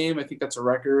 touchdowns in a game. I think that's a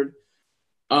record.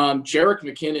 Jerick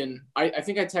McKinnon, I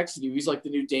think I texted you. He's like the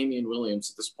new Damian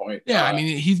Williams at this point. Yeah, I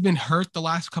mean, he's been hurt the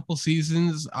last couple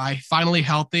seasons. Finally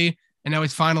healthy, and now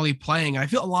he's finally playing. And I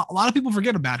feel a lot of people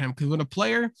forget about him because when a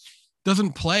player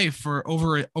doesn't play for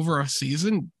over a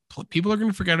season, people are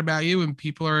going to forget about you, and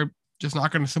people are just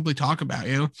not going to simply talk about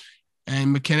you.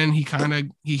 And McKinnon,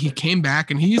 he came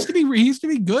back, and he used to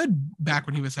be good back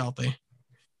when he was healthy.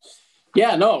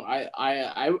 Yeah, no,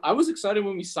 I was excited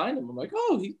when we signed him. I'm like,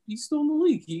 oh, he's still in the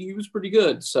league. He was pretty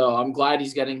good. So I'm glad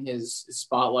he's getting his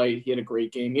spotlight. He had a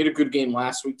great game. He had a good game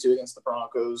last week too against the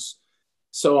Broncos.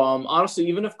 So honestly,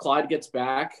 even if Clyde gets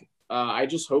back, I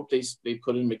just hope they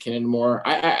put in McKinnon more.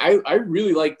 I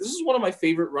really like, this is one of my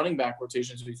favorite running back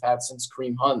rotations we've had since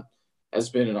Kareem Hunt has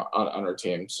been on our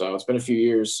team. So it's been a few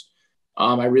years.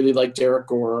 I really like Derek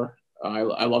Gore.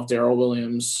 I love Darrell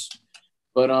Williams.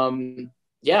 But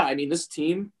yeah, I mean, this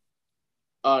team,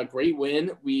 great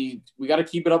win. We got to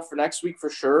keep it up for next week for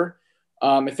sure.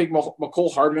 I think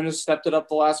McCole Hardman has stepped it up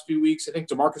the last few weeks. I think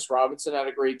Demarcus Robinson had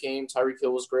a great game. Tyreek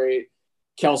Hill was great.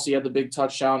 Kelsey had the big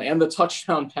touchdown and the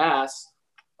touchdown pass.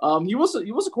 He was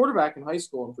a quarterback in high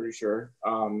school, I'm pretty sure.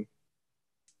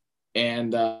 Yeah,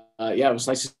 it was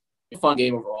nice, fun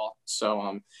game overall.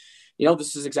 So,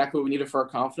 this is exactly what we needed for our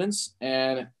confidence.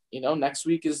 And, next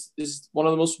week is one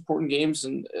of the most important games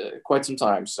in quite some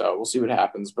time. So we'll see what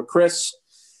happens. But Chris,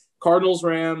 Cardinals,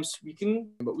 Rams, we can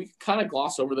kind of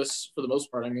gloss over this for the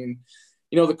most part. I mean,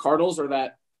 the Cardinals are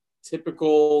that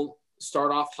typical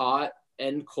start off hot,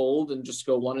 end cold, and just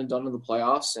go one and done in the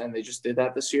playoffs. And they just did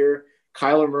that this year.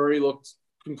 Kyler Murray looked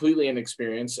completely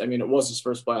inexperienced. I mean, it was his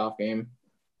first playoff game.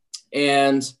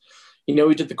 And, he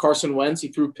did the Carson Wentz. He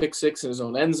threw pick six in his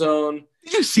own end zone.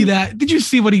 Did you see that? Did you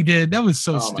see what he did? That was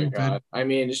so stupid. My God. I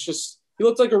mean, it's just, he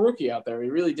looked like a rookie out there. He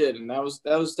really did. And that was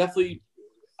definitely,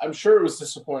 I'm sure it was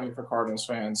disappointing for Cardinals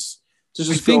fans to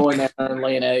just go in there and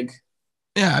lay an egg.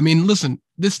 Yeah, I mean, listen,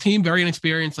 this team, very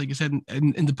inexperienced, like you said,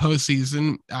 in the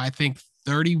postseason. I think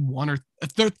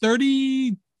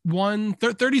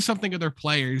 30-something of their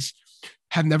players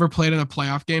have never played in a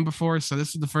playoff game before. So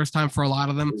this is the first time for a lot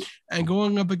of them. And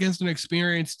going up against an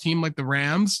experienced team like the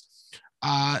Rams,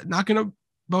 not going to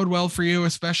bode well for you,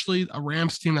 especially a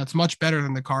Rams team that's much better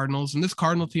than the Cardinals. And this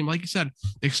Cardinal team, like you said,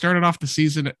 they started off the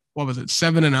season at,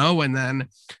 7-0, and then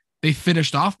they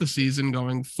finished off the season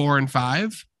going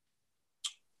 4-5.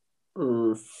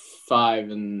 Or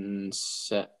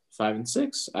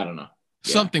 5-6. I don't know.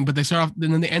 Something, but they start off,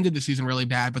 and then they ended the season really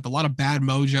bad, but a lot of bad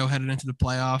mojo headed into the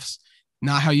playoffs.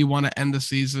 Not how you want to end the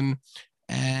season.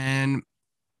 And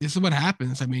this is what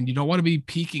happens. I mean, you don't want to be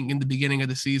peaking in the beginning of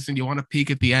the season. You want to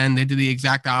peak at the end. They did the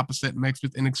exact opposite, mixed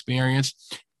with inexperience.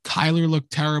 Kyler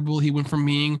looked terrible. He went from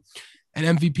being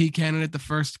an MVP candidate the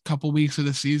first couple weeks of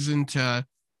the season to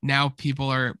now people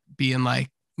are being like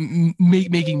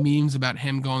making memes about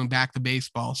him going back to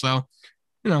baseball. So,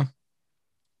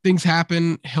 things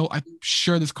happen. I'm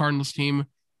sure this Cardinals team,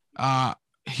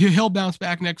 he'll bounce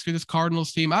back next year. This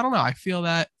Cardinals team, I don't know. I feel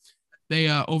that they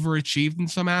overachieved in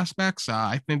some aspects.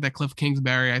 I think that Cliff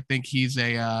Kingsbury, I think he's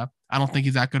I don't think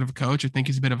he's that good of a coach. I think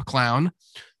he's a bit of a clown.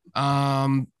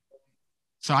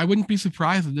 So I wouldn't be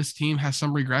surprised if this team has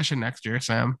some regression next year,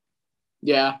 Sam.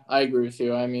 Yeah, I agree with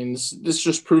you. I mean, this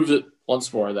just proves it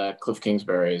once more that Cliff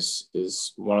Kingsbury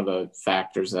is one of the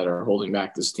factors that are holding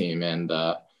back this team. And,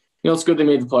 it's good they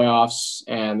made the playoffs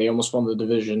and they almost won the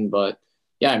division, but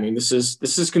yeah, I mean, this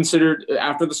is considered,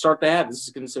 after the start they had, this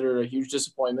is considered a huge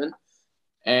disappointment.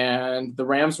 And the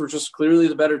Rams were just clearly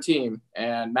the better team.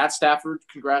 And Matt Stafford,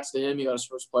 congrats to him. He got his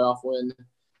first playoff win.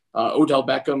 Odell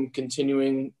Beckham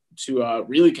continuing to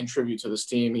really contribute to this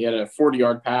team. He had a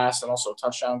 40-yard pass and also a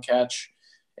touchdown catch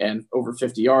and over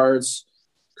 50 yards.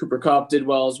 Cooper Kupp did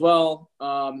well as well.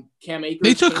 Cam Akers.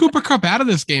 They took Cooper Kupp out of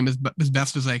this game as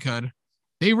best as they could.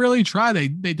 They really tried.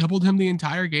 They doubled him the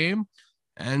entire game.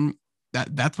 And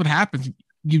that's what happens.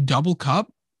 You double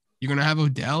Kupp, you're going to have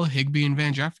Odell, Higbee, and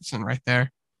Van Jefferson right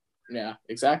there. Yeah,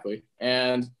 exactly.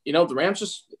 And, the Rams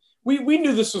just – we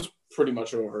knew this was pretty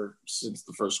much over since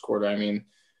the first quarter. I mean,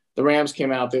 the Rams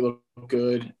came out, they looked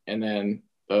good, and then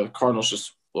the Cardinals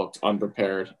just looked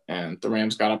unprepared, and the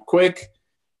Rams got up quick.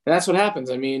 And that's what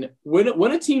happens. I mean,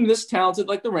 when a team this talented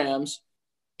like the Rams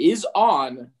is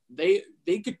on, they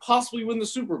could possibly win the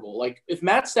Super Bowl. Like, if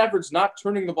Matt Stafford's not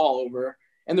turning the ball over –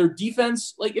 and their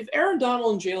defense, like if Aaron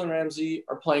Donald and Jalen Ramsey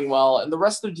are playing well and the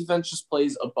rest of their defense just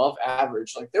plays above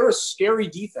average, like they're a scary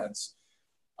defense.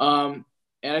 And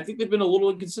I think they've been a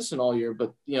little inconsistent all year,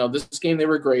 but, this game they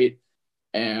were great.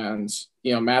 And,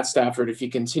 Matt Stafford, if he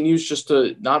continues just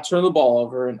to not turn the ball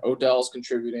over and Odell's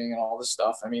contributing and all this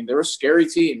stuff, I mean, they're a scary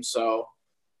team. So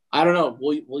I don't know.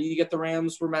 Will you get the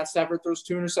Rams where Matt Stafford throws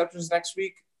 2 interceptions next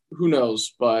week? Who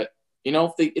knows? But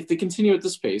if they continue at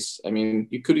this pace, I mean,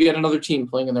 you could get another team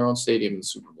playing in their own stadium in the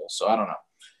Super Bowl. So I don't know.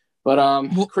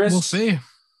 But Chris, we'll see.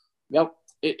 Yep,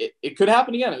 it could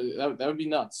happen again. That would be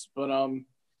nuts. But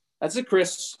that's it,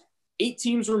 Chris. 8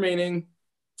 teams remaining.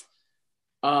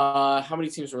 How many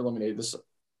teams were eliminated?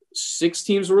 6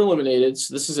 teams were eliminated.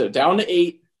 So this is it. Down to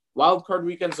 8. Wild card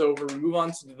weekend's over. We move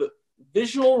on to the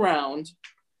divisional round.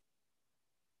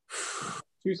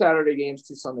 2 Saturday games,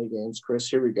 2 Sunday games. Chris,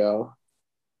 here we go.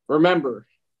 Remember,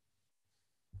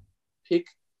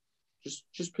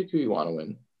 just pick who you want to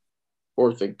win.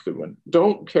 or think could win.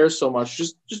 Don't care so much.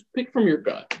 Just pick from your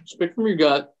gut. Just pick from your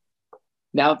gut.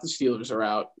 Now that the Steelers are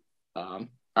out. All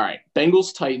right.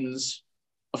 Bengals, Titans.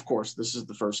 Of course, this is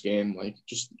the first game. Like,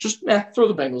 just throw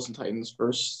the Bengals and Titans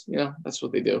first. That's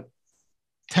what they do.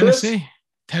 Tennessee.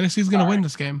 Tennessee's going to win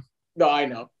this game. No, I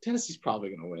know. Tennessee's probably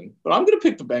going to win. But I'm going to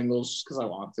pick the Bengals because I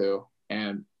want to.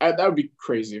 And that would be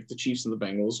crazy if the Chiefs and the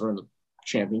Bengals are in the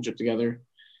championship together.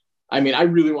 I mean, I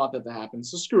really want that to happen.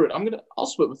 So screw it. I'll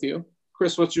split with you.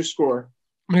 Chris, what's your score?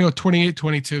 I'm going to go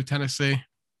 28-22, Tennessee.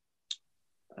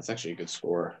 That's actually a good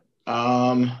score.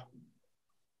 I'll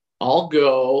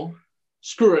go –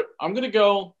 screw it. I'm going to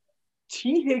go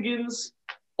T. Higgins,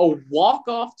 a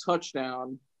walk-off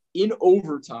touchdown in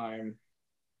overtime,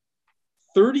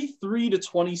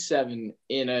 33-27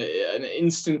 in an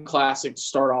instant classic to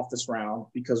start off this round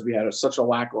because we had such a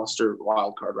lackluster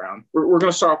wild card round. We're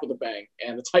going to start off with a bang.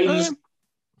 And the Titans,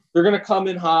 they're going to come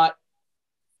in hot.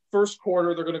 First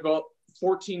quarter, they're going to go up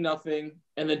 14-0.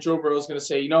 And then Joe Burrow is going to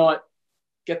say, you know what?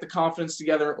 Get the confidence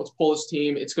together. Let's pull this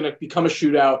team. It's going to become a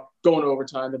shootout, going to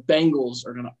overtime. The Bengals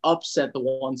are going to upset the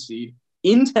 1 seed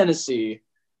in Tennessee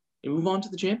and move on to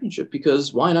the championship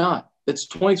because why not? It's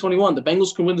 2021. The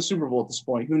Bengals can win the Super Bowl at this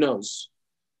point. Who knows?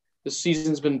 This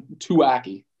season's been too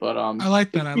wacky, but I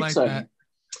like that. I like that.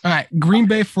 All right, Green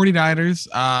Bay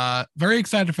 49ers. Very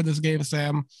excited for this game,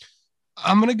 Sam.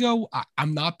 I'm gonna go.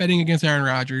 I'm not betting against Aaron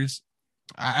Rodgers.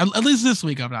 At least this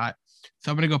week, I'm not.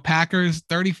 So I'm gonna go Packers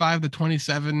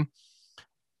 35-27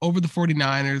 over the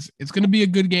 49ers. It's gonna be a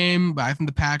good game, but I think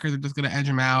the Packers are just gonna edge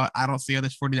them out. I don't see how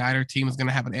this 49er team is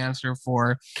gonna have an answer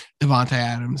for Devontae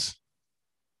Adams.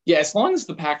 Yeah, as long as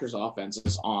the Packers offense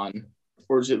is on,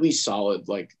 or is at least solid,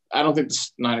 like I don't think the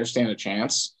Niners stand a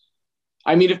chance.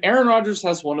 I mean, if Aaron Rodgers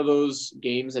has one of those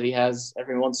games that he has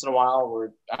every once in a while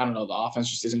where, I don't know, the offense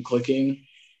just isn't clicking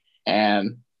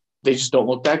and they just don't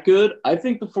look that good, I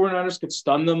think the 49ers could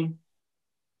stun them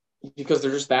because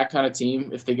they're just that kind of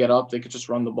team. If they get up, they could just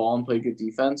run the ball and play good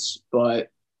defense. But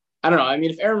I don't know. I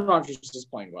mean, if Aaron Rodgers is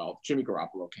playing well, Jimmy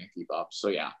Garoppolo can't keep up. So,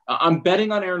 yeah, I'm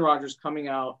betting on Aaron Rodgers coming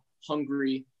out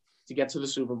hungry to get to the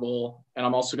Super Bowl, and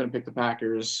I'm also going to pick the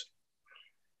Packers.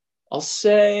 I'll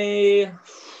say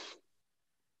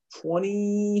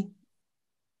 28,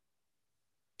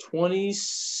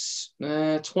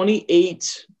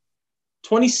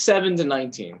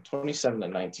 27-19.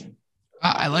 27-19.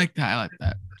 I like that.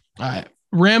 All right.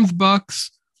 Rams,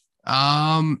 Bucks.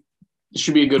 It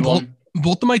should be a good one.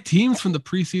 Both of my teams from the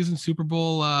preseason Super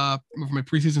Bowl,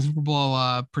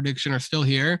 prediction are still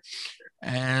here.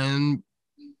 And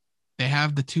they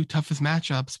have the two toughest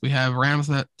matchups. We have Rams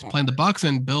that playing the Bucks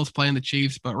and Bills playing the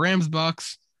Chiefs, but Rams,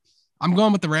 Bucks, I'm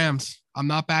going with the Rams. I'm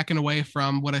not backing away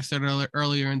from what I said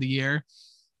earlier in the year.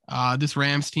 This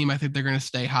Rams team, I think they're going to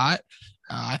stay hot.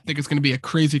 I think it's going to be a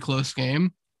crazy close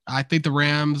game. I think the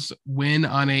Rams win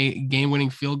on a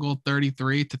game-winning field goal,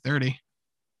 33-30.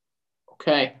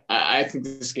 Okay. I think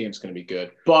this game's going to be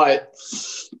good, but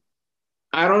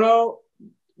I don't know.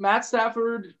 Matt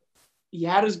Stafford, he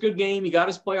had his good game. He got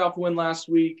his playoff win last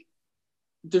week.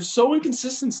 They're so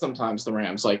inconsistent sometimes, the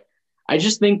Rams. Like, I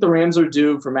just think the Rams are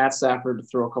due for Matt Stafford to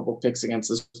throw a couple picks against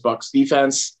this Bucs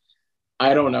defense.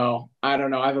 I don't know. I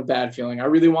have a bad feeling. I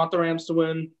really want the Rams to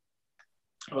win.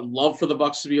 I would love for the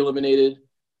Bucs to be eliminated.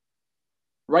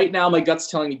 Right now, my gut's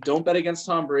telling me don't bet against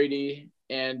Tom Brady.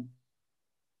 And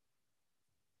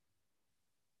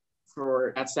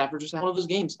for Matt Stafford, just have one of those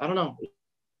games. I don't know.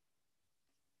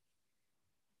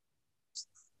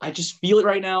 I just feel it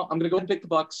right now. I'm going to go ahead and pick the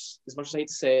Bucs. As much as I hate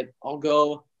to say it, I'll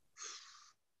go.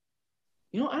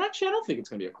 I don't think it's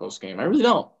going to be a close game. I really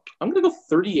don't. I'm going to go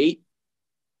 38-23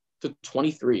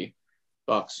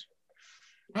 Bucs.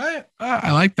 I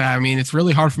like that. I mean, it's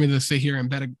really hard for me to sit here and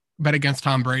bet against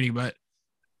Tom Brady, but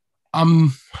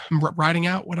I'm writing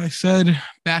out what I said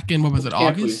back in,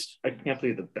 August? I can't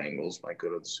believe the Bengals might go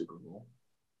to the Super Bowl.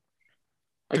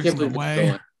 There's no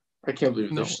way. I can't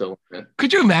believe they're still in it.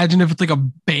 Could you imagine if it's like a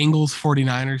Bengals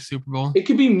 49ers Super Bowl? It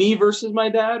could be me versus my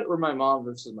dad or my mom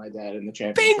versus my dad in the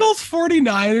championship. Bengals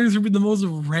 49ers would be the most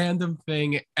random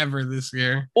thing ever this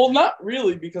year. Well, not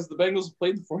really, because the Bengals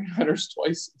played the 49ers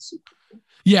twice in the Super Bowl.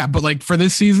 Yeah, but like for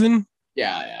this season?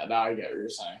 Yeah, now I get what you're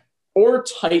saying. Or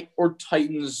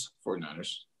Titans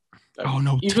 49ers. Oh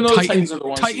no, even though the Titans are the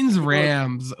ones. Titans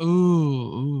Rams.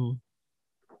 Ooh.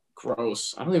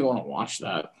 Gross. I don't even want to watch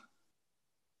that.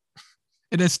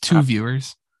 It has 2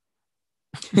 viewers.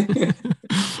 And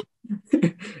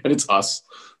it's us.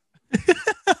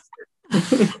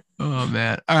 Oh,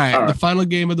 man. All right. The final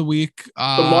game of the week.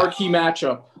 The marquee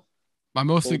matchup.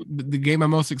 The game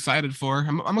I'm most excited for.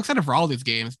 I'm excited for all these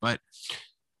games, but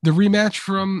the rematch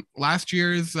from last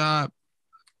year's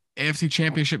AFC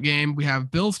Championship game. We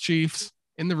have Bills Chiefs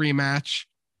in the rematch.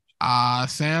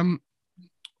 Sam,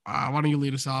 why don't you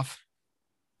lead us off?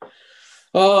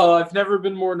 Oh, I've never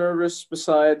been more nervous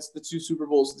besides the 2 Super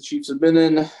Bowls the Chiefs have been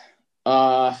in.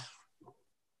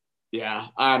 Yeah,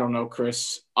 I don't know,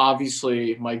 Chris.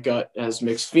 Obviously, my gut has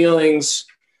mixed feelings.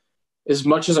 As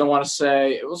much as I want to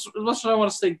say, as much as I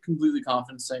want to stay completely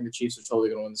confident saying the Chiefs are totally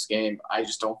going to win this game, I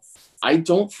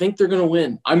don't think they're going to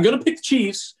win. I'm going to pick the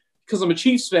Chiefs because I'm a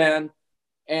Chiefs fan.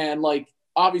 And,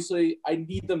 obviously, I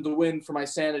need them to win for my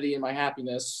sanity and my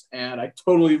happiness. And I'm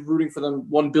totally rooting for them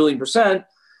 1,000,000,000%.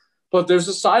 But there's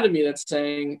a side of me that's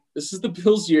saying this is the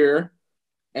Bills' year.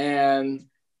 And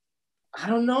I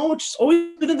don't know. It's just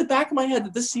always been in the back of my head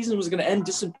that this season was going to end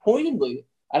disappointingly.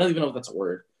 I don't even know if that's a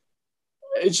word.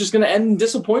 It's just going to end in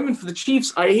disappointment for the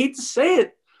Chiefs. I hate to say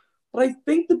it, but I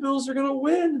think the Bills are going to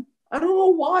win. I don't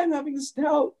know why I'm having this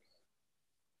doubt.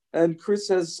 And Chris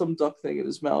has some duck thing in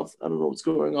his mouth. I don't know what's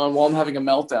going on while I'm having a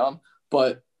meltdown.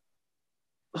 But,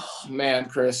 oh, man,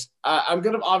 Chris, I'm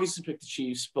going to obviously pick the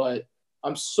Chiefs, but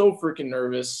I'm so freaking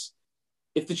nervous.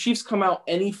 If the Chiefs come out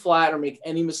any flat or make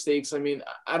any mistakes, I mean,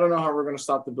 I don't know how we're going to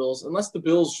stop the Bills, unless the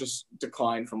Bills just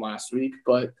decline from last week.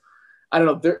 But I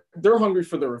don't know. They're hungry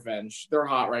for the revenge. They're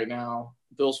hot right now.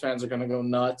 Bills fans are going to go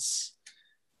nuts.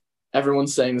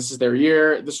 Everyone's saying this is their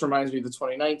year. This reminds me of the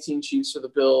 2019 Chiefs for the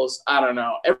Bills. I don't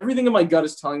know. Everything in my gut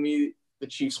is telling me the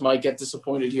Chiefs might get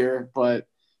disappointed here. But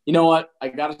you know what? I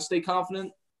got to stay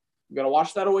confident. I'm going to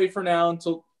watch that away for now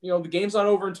until, the game's not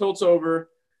over until it's over.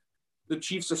 The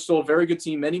Chiefs are still a very good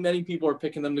team. Many, many people are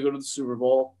picking them to go to the Super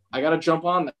Bowl. I got to jump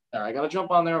on there.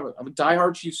 I'm a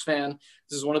diehard Chiefs fan.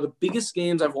 This is one of the biggest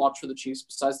games I've watched for the Chiefs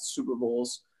besides the Super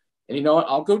Bowls. And you know what?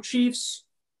 I'll go Chiefs.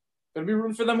 Going to be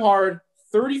rooting for them hard.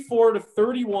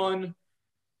 34-31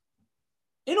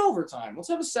 in overtime. Let's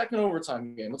have a second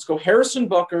overtime game. Let's go Harrison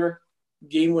Butker,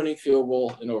 game-winning field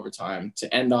goal in overtime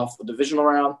to end off the divisional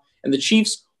round. And the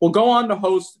Chiefs will go on to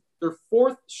host their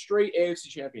 4th straight AFC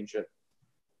championship.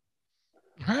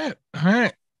 All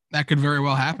right. That could very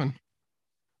well happen.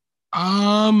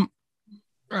 All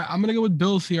right, I'm going to go with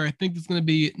Bills here. I think it's going to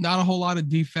be not a whole lot of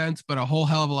defense, but a whole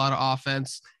hell of a lot of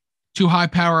offense. 2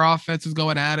 high-power offenses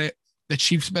going at it. The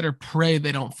Chiefs better pray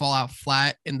they don't fall out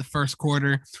flat in the first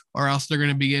quarter, or else they're going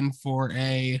to be in for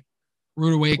a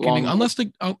rude awakening.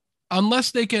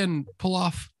 Unless they can pull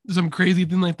off some crazy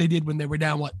thing like they did when they were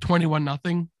down 21-0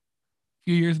 a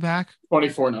few years back.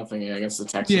 24-0 against the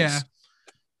Texans. Yeah.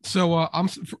 So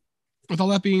with all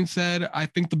that being said, I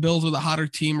think the Bills are the hotter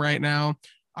team right now.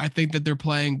 I think that they're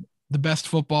playing the best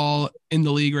football in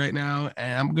the league right now,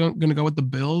 and I'm going to go with the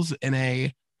Bills in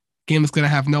a game that's going to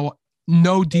have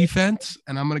no defense,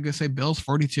 and I'm going to say Bills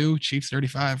 42, Chiefs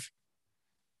 35.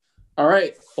 All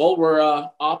right. Well, we're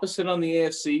opposite on the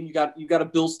AFC. You got a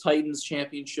Bills Titans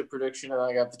championship prediction, and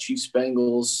I got the Chiefs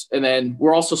Bengals, and then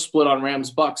we're also split on Rams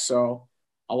Bucks. So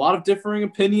a lot of differing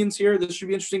opinions here. This should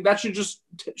be interesting. That should just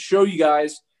show you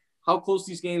guys how close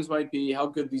these games might be, how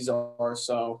good these are.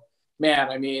 So, man,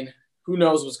 I mean, who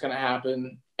knows what's going to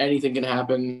happen? Anything can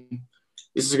happen.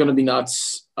 This is going to be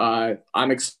nuts. I'm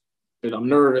excited. I'm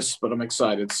nervous, but I'm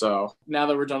excited. So now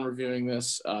that we're done reviewing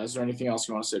this, is there anything else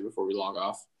you want to say before we log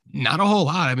off? Not a whole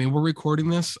lot. I mean, we're recording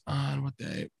this on what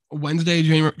day? Wednesday,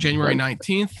 January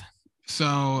 19th.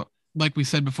 So like we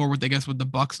said before, with the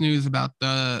Bucks news about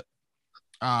the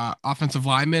offensive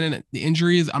linemen and the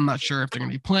injuries, I'm not sure if they're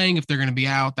going to be playing, if they're going to be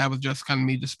out. That was just kind of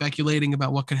me just speculating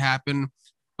about what could happen.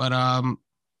 But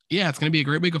yeah, it's going to be a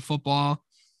great week of football.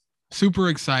 Super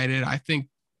excited. I think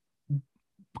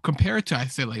compared to, I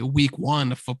say, like week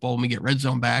 1 of football when we get red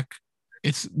zone back,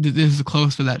 this is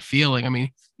close to that feeling. I mean,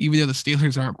 even though the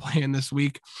Steelers aren't playing this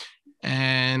week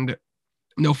and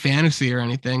no fantasy or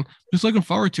anything, just looking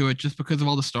forward to it just because of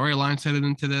all the storylines headed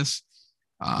into this.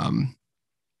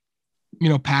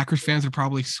 Packers fans are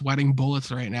probably sweating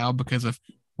bullets right now because of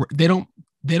they don't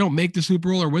make the Super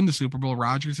Bowl or win the Super Bowl.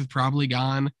 Rodgers is probably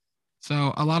gone.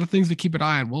 So a lot of things to keep an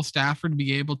eye on. Will Stafford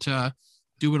be able to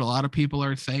do what a lot of people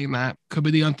are saying that could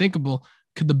be the unthinkable?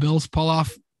 Could the Bills pull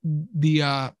off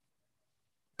the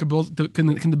can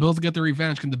the Bills get the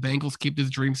revenge? Can the Bengals keep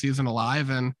this dream season alive?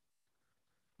 And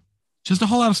just a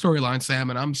whole lot of storylines,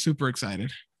 Sam, and I'm super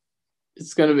excited.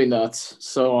 It's going to be nuts.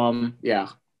 So, yeah,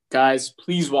 guys,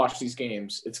 please watch these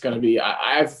games. It's going to be,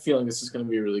 I have a feeling this is going to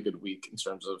be a really good week in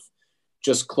terms of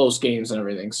just close games and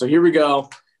everything. So here we go.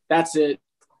 That's it.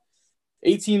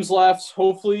 8 teams left.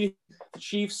 Hopefully the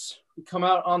Chiefs come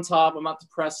out on top. I'm not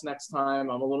depressed next time.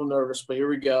 I'm a little nervous, but here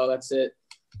we go. That's it.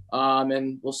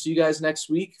 And we'll see you guys next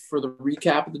week for the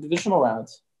recap of the divisional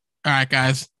rounds. All right,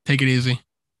 guys, take it easy.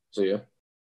 See ya.